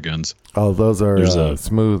kinds of shotguns. Oh, those are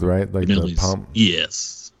smooth, right? Like Benelli's. The pump?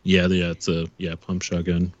 Yes. Yeah, it's a pump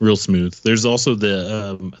shotgun. Real smooth. There's also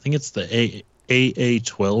the, I think it's the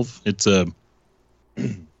AA12. It's a...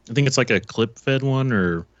 I think it's like a clip fed one,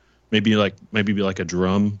 or maybe like a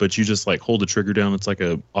drum, but you just like hold the trigger down. It's like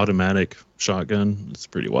a automatic shotgun. It's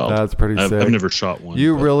pretty wild. That's pretty sick. I've never shot one.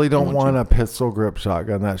 You really don't want a pistol grip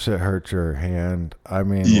shotgun. That shit hurts your hand. I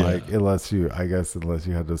mean, like, unless you had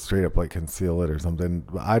to straight up like conceal it or something.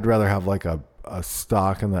 I'd rather have like a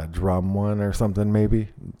stock in that drum one or something, maybe.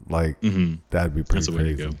 Like, that'd be pretty crazy. Way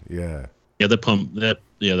to go. Yeah. Yeah,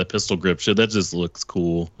 the pistol grip shit, that just looks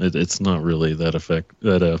cool. It's not really that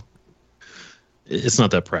it's not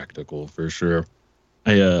that practical for sure.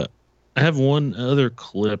 I have one other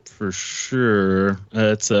clip for sure.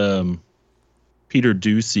 It's Peter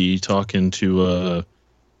Ducey talking to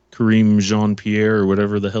Kareem Jean-Pierre, or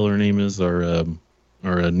whatever the hell her name is, our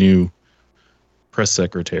new press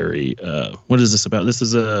secretary. What is this about? This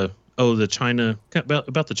is the China,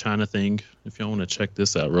 about the China thing. If y'all want to check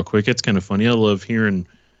this out real quick, it's kind of funny. I love hearing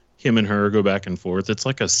him and her go back and forth. It's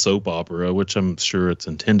like a soap opera, which I'm sure it's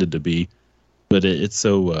intended to be, but it's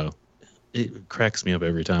so it cracks me up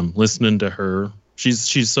every time listening to her.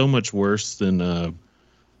 She's so much worse than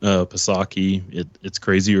Psaki. It's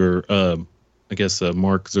crazy. Or I guess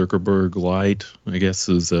Mark Zuckerberg Light, I guess,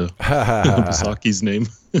 is Psaki's name.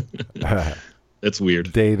 That's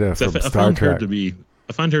weird. Data from Star Trek.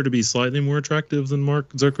 I find her to be slightly more attractive than Mark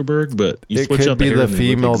Zuckerberg, but you switch out the hair, the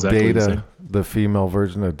female exactly Data, the female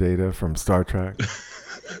version of Data from Star Trek.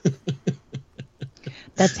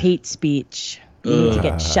 That's hate speech. You need to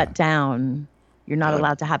get shut down. You're not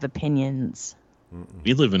allowed to have opinions.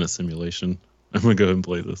 We live in a simulation. I'm gonna go ahead and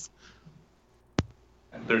play this.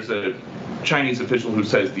 There's a Chinese official who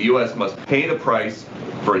says the U.S. must pay the price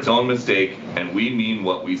for its own mistake, and we mean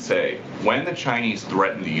what we say. When the Chinese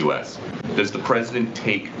threaten the U.S., does the president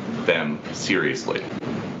take them seriously?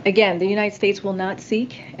 Again, the United States will not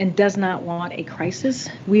seek and does not want a crisis.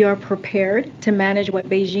 We are prepared to manage what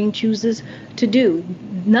Beijing chooses to do.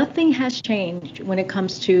 Nothing has changed when it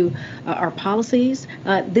comes to our policies.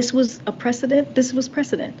 This was a precedent. This was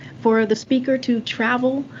precedent for the speaker to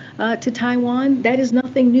travel to Taiwan. That is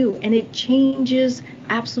nothing new, and it changes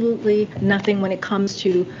absolutely nothing when it comes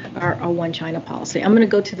to our one China policy. I'm going to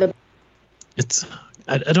go to the.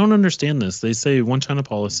 I don't understand this. They say one China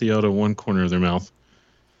policy out of one corner of their mouth.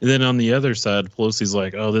 And then on the other side, Pelosi's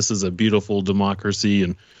like, oh, this is a beautiful democracy,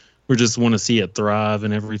 and we just want to see it thrive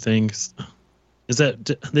and everything. It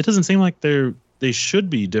doesn't seem like they should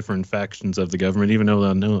be different factions of the government, even though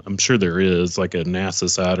I'm sure there is, like a NASA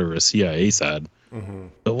side or a CIA side. Mm-hmm.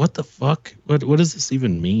 But what the fuck? What does this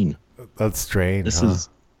even mean? That's strange. This is.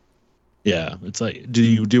 Yeah, it's like, do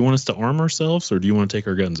you want us to arm ourselves, or do you want to take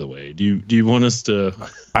our guns away? Do you want us to?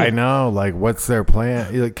 I know, like, what's their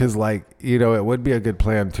plan? Because, like, you know, it would be a good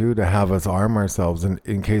plan too to have us arm ourselves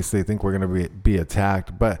in case they think we're going to be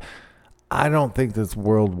attacked. But I don't think this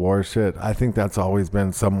world war shit. I think that's always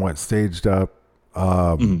been somewhat staged up.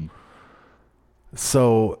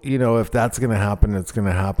 So, you know, if that's going to happen, it's going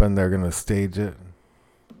to happen. They're going to stage it.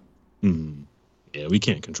 Yeah, we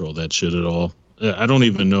can't control that shit at all. I don't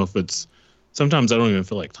even know if it's. Sometimes I don't even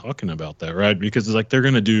feel like talking about that, right? Because it's like they're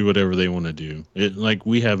going to do whatever they want to do. Like,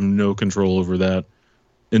 we have no control over that.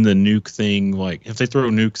 In the nuke thing, like, if they throw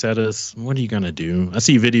nukes at us, what are you going to do? I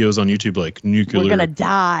see videos on YouTube like nuclear. We're going to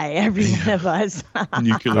die, every one of us.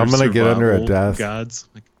 Nuclear I'm going to get under a desk. Gods.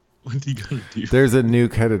 Like, What do you gotta do? There's a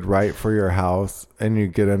nuke headed right for your house, and you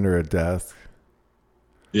get under a desk.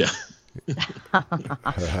 Yeah.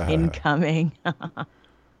 Incoming. I'm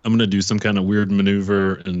gonna do some kind of weird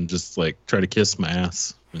maneuver and just like try to kiss my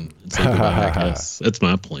ass and say goodbye, I guess. That's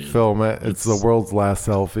my plan. Film it. It's the world's last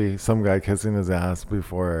selfie. Some guy kissing his ass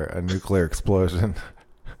before a nuclear explosion.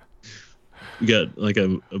 We got like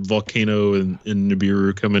a volcano in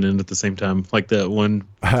Nibiru coming in at the same time, like that one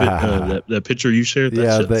that picture you shared.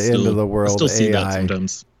 Yeah, the end of the world. I still see AI. that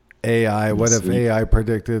sometimes. AI. What if AI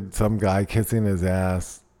predicted some guy kissing his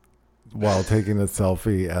ass while taking a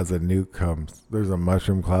selfie as a nuke comes? There's a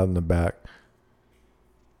mushroom cloud in the back.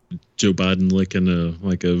 Joe Biden licking a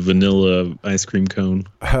vanilla ice cream cone.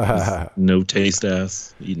 No taste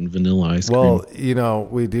ass eating vanilla ice cream. Well, you know,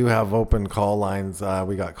 we do have open call lines.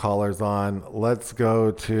 We got callers on. Let's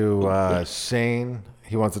go to Shane.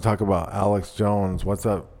 He wants to talk about Alex Jones. What's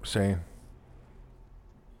up, Shane?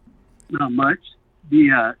 Not much.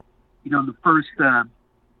 The first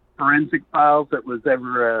forensic files that was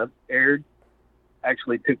ever aired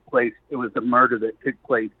actually took place. It was a murder that took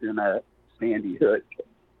place in Sandy Hook,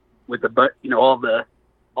 with all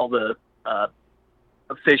the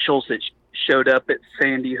officials that showed up at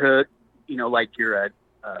Sandy Hook. You know, like your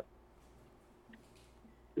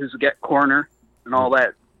who's got coroner and all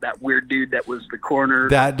that weird dude that was the coroner.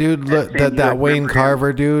 That dude, that Wayne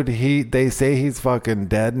Carver dude. They say he's fucking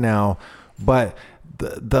dead now, but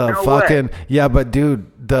the fucking way. Yeah, but dude,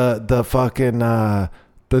 the fucking the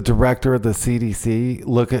director of the CDC.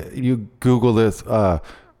 Look at you. Google this.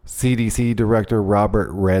 CDC director Robert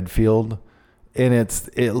Redfield, and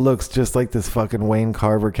it looks just like this fucking Wayne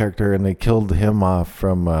Carver character, and they killed him off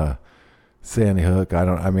from Sandy Hook. I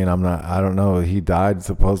don't know. He died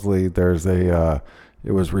supposedly. There's it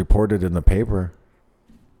was reported in the paper.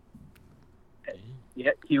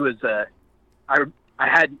 Yeah, he was. I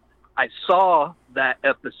saw that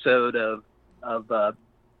episode of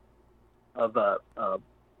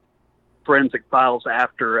Forensic Files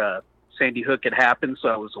after Sandy Hook had happened, so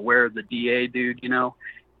I was aware of the DA dude, you know,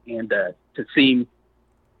 and to see him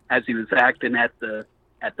as he was acting at the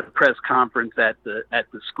press conference at the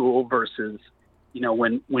school versus, you know,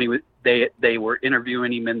 when they were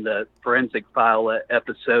interviewing him in the Forensic File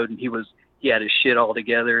episode, and he had his shit all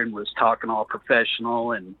together and was talking all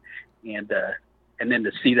professional, and then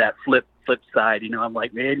to see that flip side, you know, I'm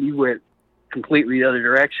like, man, you went completely the other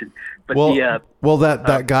direction. But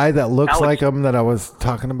that guy that looks Alex, like him that I was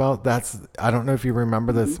talking about, I don't know if you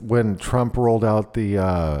remember this, when Trump rolled out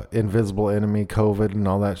the invisible enemy COVID and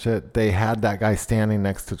all that shit, they had that guy standing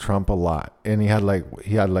next to Trump a lot, and he had like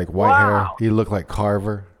white hair. He looked like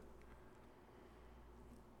Carver.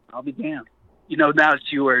 I'll be damned. You know, now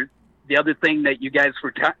that you were, the other thing that you guys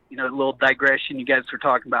were a little digression, you guys were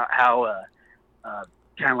talking about how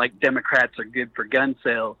kind of like Democrats are good for gun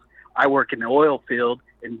sales. I work in the oil field,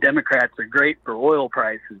 and Democrats are great for oil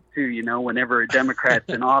prices too. You know, whenever a Democrat's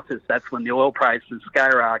in office, that's when the oil prices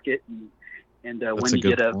skyrocket, and when you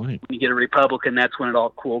get a Republican, that's when it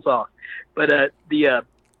all cools off. But the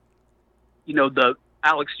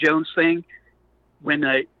Alex Jones thing,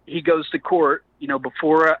 when he goes to court, you know,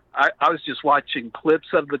 before I was just watching clips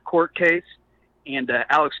of the court case, and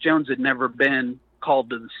Alex Jones had never been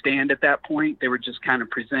called to the stand at that point. They were just kind of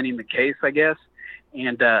presenting the case, I guess,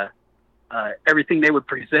 and everything they would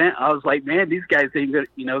present, I was like, man, these guys ain't good.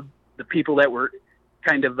 You know, the people that were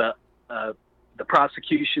kind of the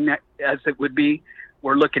prosecution, as it would be,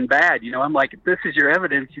 were looking bad. You know, I'm like, if this is your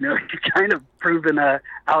evidence, you know, you're kind of proving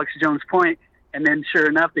Alex Jones' point. And then sure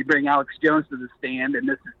enough, they bring Alex Jones to the stand, and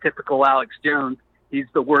this is typical Alex Jones. He's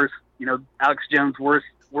the worst, you know, Alex Jones' worst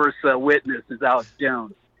witness is Alex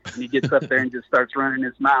Jones. And he gets up there and just starts running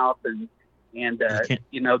his mouth, and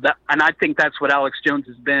you know, that, and I think that's what Alex Jones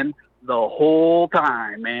has been the whole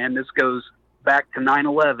time, man. This goes back to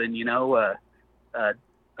 9/11. You know,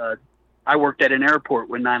 I worked at an airport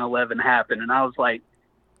when 9/11 happened, and I was like,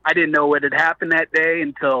 I didn't know what had happened that day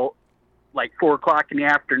until like 4:00 in the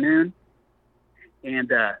afternoon, and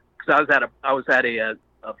because I was at a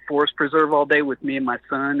forest preserve all day with me and my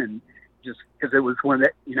son, and just because it was one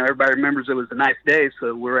that, you know, everybody remembers it was a nice day,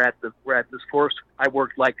 so we're at this forest. I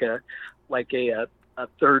worked like a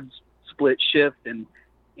third split shift, and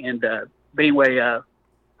but anyway,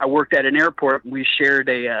 I worked at an airport, and we shared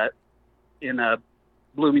in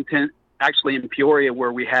Bloomington, actually in Peoria,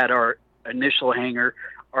 where we had our initial hangar,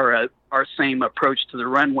 our same approach to the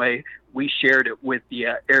runway. We shared it with the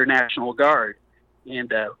Air National Guard,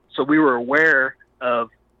 and so we were aware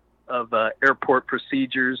of airport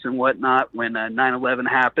procedures and whatnot when 9/11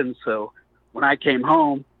 happened. So when I came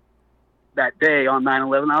home, that day on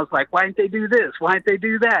 9/11. I was like, why didn't they do this? Why didn't they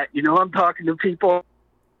do that? You know, I'm talking to people.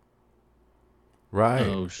 Right.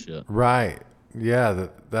 Oh shit. Right. Yeah,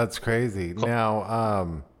 that's crazy.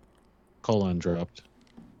 Now, call line dropped.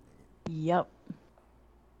 Yep.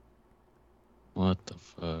 What the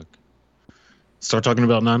fuck? Start talking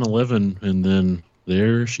about 9/11, and then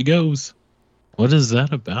there she goes. What is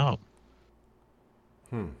that about?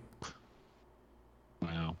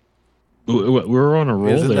 Wow. We were on a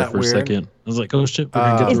roll Isn't there that for weird? a second. I was like, oh shit, we're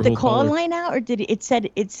gonna get Is through a the whole call caller. line out, or did it said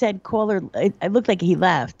caller? It looked like he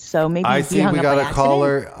left, so maybe I he see hung we up got by a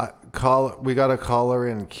accident? we got a caller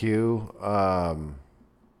in queue.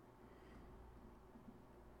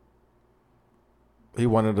 He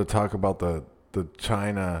wanted to talk about the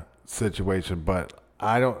China situation, but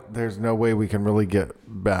there's no way we can really get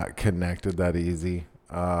back connected that easy.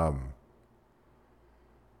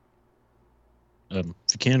 If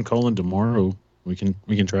you can call in tomorrow, we can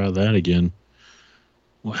try that again.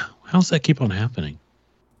 Wow, how's that keep on happening?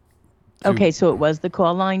 Okay, so it was the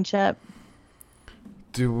call line, Chet.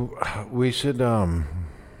 We should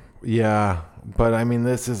yeah, but I mean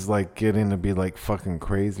this is like getting to be like fucking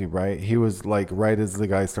crazy, right? He was like right as the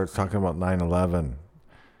guy starts talking about 9/11.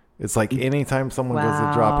 It's like anytime someone goes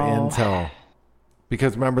to drop intel,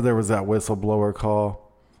 because remember there was that whistleblower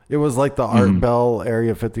call. It was like the Art Bell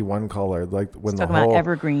Area 51 caller, like when the Talking whole about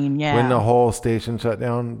Evergreen, yeah. when the whole station shut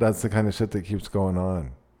down. That's the kind of shit that keeps going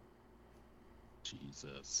on.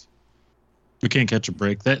 Jesus, we can't catch a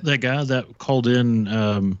break. That guy that called in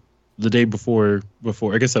the day before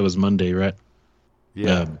I guess that was Monday, right?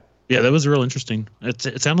 Yeah. Yeah, that was real interesting. It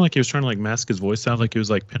sounded like he was trying to like mask his voice. Sounded like he was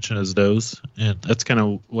like pinching his nose, and that's kind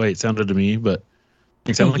of the way it sounded to me. But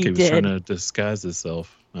it sounded like he was trying to disguise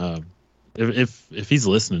himself. If he's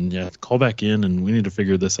listening, yeah, call back in, and we need to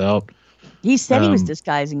figure this out. He said he was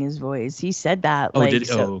disguising his voice. He said that. Oh, like, did he?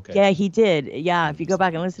 so, okay. Yeah, he did. Yeah, if you go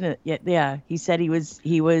back and listen to it, yeah, he said he was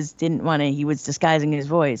disguising his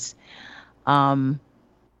voice.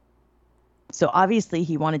 So obviously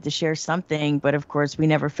he wanted to share something, but of course we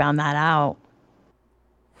never found that out.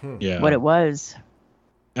 Yeah. What it was.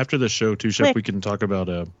 After the show, too, Chef, we can talk about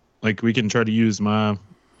like we can try to use my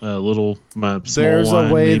small There's line,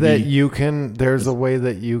 a way maybe. that you can. There's a way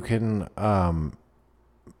that you can. I'm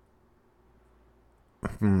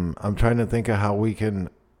trying to think of how we can,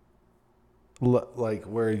 like,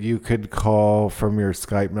 where you could call from your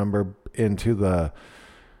Skype number into the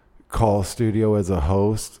call studio as a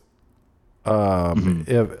host,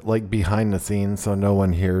 if like behind the scenes, so no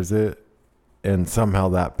one hears it, and somehow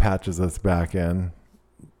that patches us back in.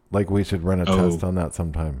 Like we should run a test on that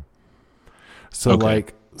sometime. So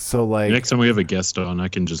like next time we have a guest on, I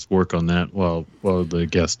can just work on that while the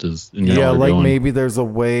guest is. Like maybe there's a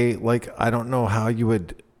way. Like I don't know how you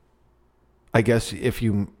would. I guess if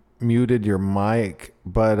you muted your mic,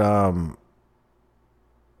 but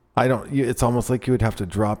I don't. It's almost like you would have to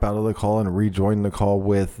drop out of the call and rejoin the call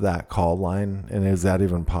with that call line. And is that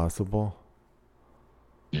even possible?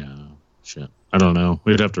 Yeah, shit. I don't know.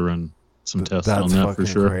 We'd have to run some tests on that for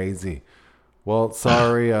sure. That's crazy. Well,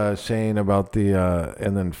 sorry, Shane, about the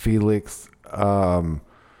and then Felix.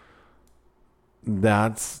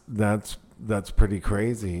 That's pretty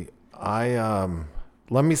crazy.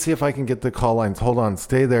 Let me see if I can get the call lines. Hold on,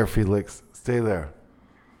 stay there, Felix. Stay there.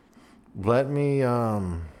 Let me.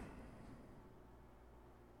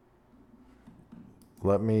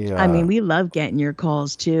 I mean, we love getting your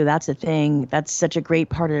calls too. That's a thing. That's such a great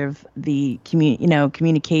part of the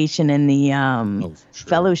communication and the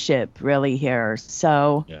fellowship really here.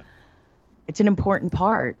 So it's an important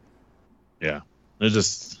part. Yeah,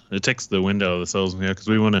 it takes the wind out of the sails, because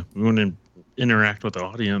we want to interact with the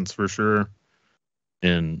audience for sure,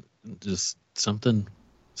 and just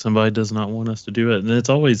somebody does not want us to do it, and it's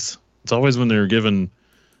always when they're given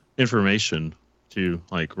information. To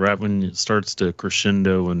like right when it starts to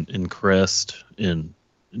crescendo and crest and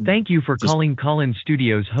thank you for calling Call-In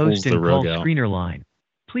Studios host and call screener line.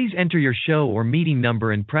 Please enter your show or meeting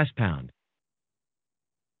number and press pound.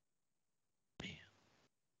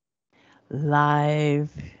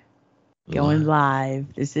 Going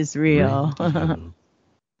live. This is real.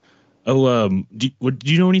 Do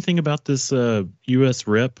you know anything about this U.S.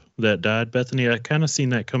 rep that died, Bethany? I kind of seen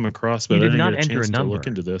that come across, but I didn't get a chance to look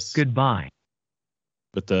into this. Goodbye.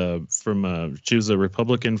 But she was a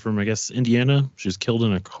Republican from, I guess, Indiana. She was killed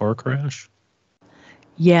in a car crash.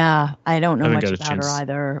 Yeah, I don't know much about her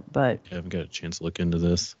either, but I haven't got a chance to look into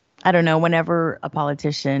this. I don't know. Whenever a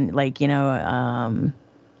politician,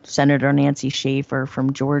 Senator Nancy Schaefer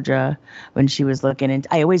from Georgia when she was looking. And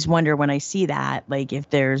I always wonder when I see that, like, if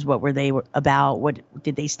there's what were they about? What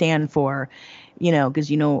did they stand for?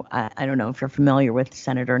 Because, I don't know if you're familiar with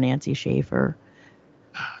Senator Nancy Schaefer.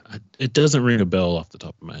 It doesn't ring a bell off the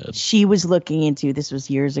top of my head. She was looking into, this was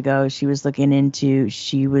years ago, she was looking into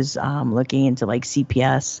like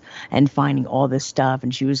CPS and finding all this stuff.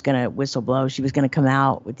 And she was going to whistleblow. She was going to come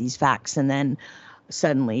out with these facts. And then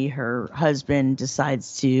suddenly her husband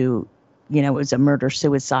decides to, it was a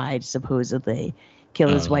murder-suicide, supposedly, kill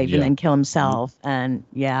his wife and then kill himself. And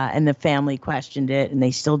and the family questioned it, and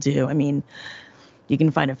they still do. I mean, you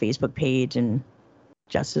can find a Facebook page and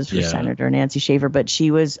Justice for Senator Nancy Schaefer, but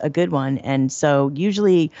she was a good one. And so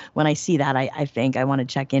usually when I see that, I think I want to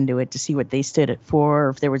check into it to see what they stood for,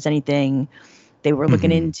 if there was anything they were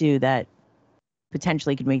looking into that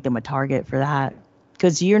potentially could make them a target for that.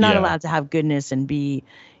 Because you're not allowed to have goodness and be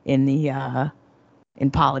in the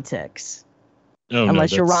in politics.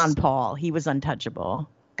 Unless you're Ron Paul. He was untouchable.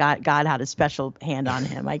 God had a special hand on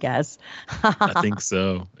him, I guess. I think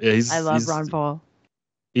so. Yeah, I love Ron Paul.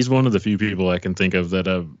 He's one of the few people I can think of that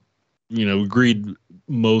I've, agreed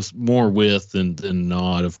more with than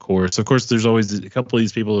not. Of course, there's always a couple of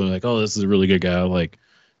these people who are like, oh, this is a really good guy, like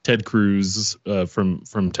Ted Cruz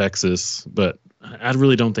from Texas. But I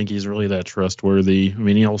really don't think he's really that trustworthy. I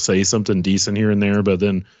mean, he'll say something decent here and there, but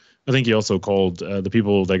then I think he also called the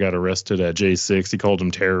people that got arrested at J6. He called them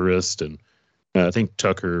terrorists, and I think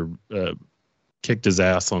Tucker kicked his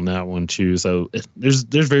ass on that one too. So there's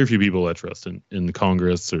very few people I trust in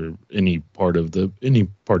Congress or any part of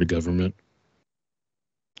government.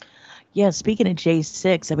 Yeah, speaking of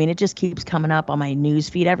J6, I mean, it just keeps coming up on my news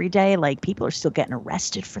feed every day. Like, people are still getting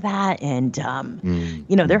arrested for that, and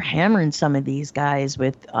they're hammering some of these guys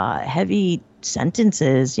with heavy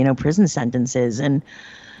sentences, prison sentences, and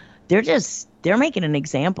they're making an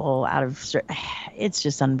example out of. It's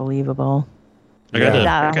just unbelievable.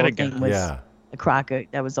 That whole thing was a Crockett.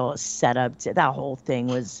 That was all set up. That whole thing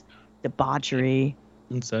was debauchery.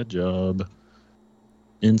 Inside job.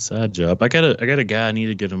 I got a guy. I need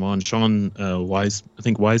to get him on. Sean Wise. I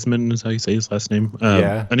think Wiseman is how you say his last name.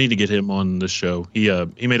 I need to get him on the show. He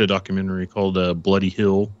made a documentary called Bloody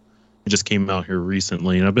Hill. It just came out here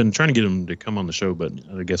recently, and I've been trying to get him to come on the show, but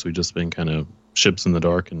I guess we've just been kind of ships in the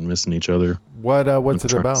dark and missing each other. What's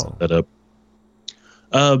it about? Set that up.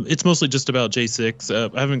 It's mostly just about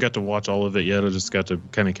J6. I haven't got to watch all of it yet. I just got to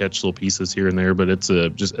kind of catch little pieces here and there, but it's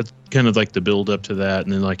kind of like the build up to that,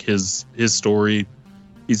 and then like his story.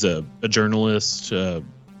 He's a journalist.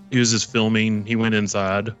 He was just filming. He went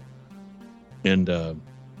inside, and I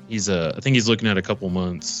think he's looking at a couple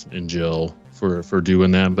months in jail for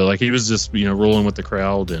doing that. But like, he was just rolling with the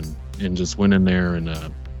crowd and just went in there and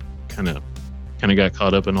kind of got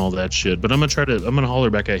caught up in all that shit. But I'm gonna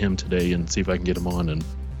holler back at him today and see if I can get him on and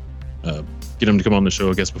get him to come on the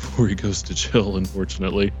show, I guess, before he goes to jail,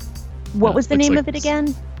 unfortunately. What was the name of it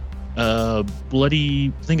again?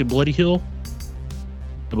 Bloody Hill,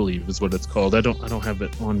 I believe is what it's called. I don't have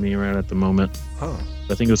it on me right at the moment. Huh.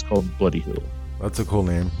 I think it was called Bloody Hill. That's a cool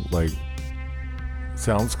name. Like,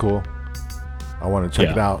 sounds cool. I want to check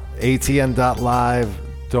it out. ATN.live.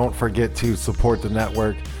 Don't forget to support the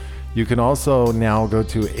network. You can also now go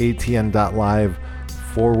to atn.live/chat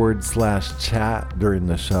during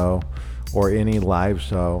the show or any live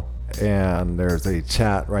show. And there's a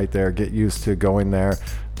chat right there. Get used to going there.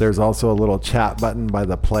 There's also a little chat button by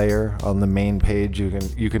the player on the main page. You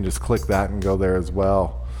can just click that and go there as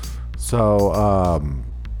well. So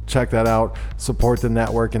check that out. Support the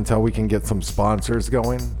network until we can get some sponsors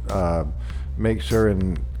going. Make sure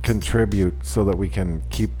and contribute so that we can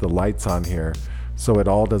keep the lights on here, so it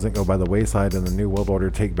all doesn't go by the wayside and the New World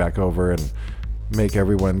Order take back over and make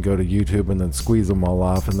everyone go to YouTube and then squeeze them all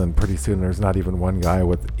off, and then pretty soon there's not even one guy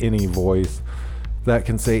with any voice that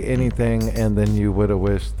can say anything, and then you would have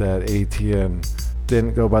wished that ATN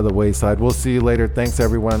didn't go by the wayside. We'll see you later. Thanks,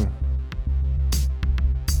 everyone.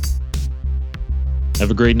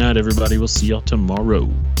 Have a great night, everybody. We'll see y'all tomorrow.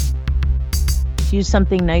 Do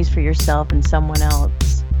something nice for yourself and someone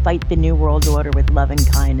else. Fight the New World Order with love and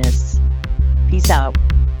kindness. Peace out.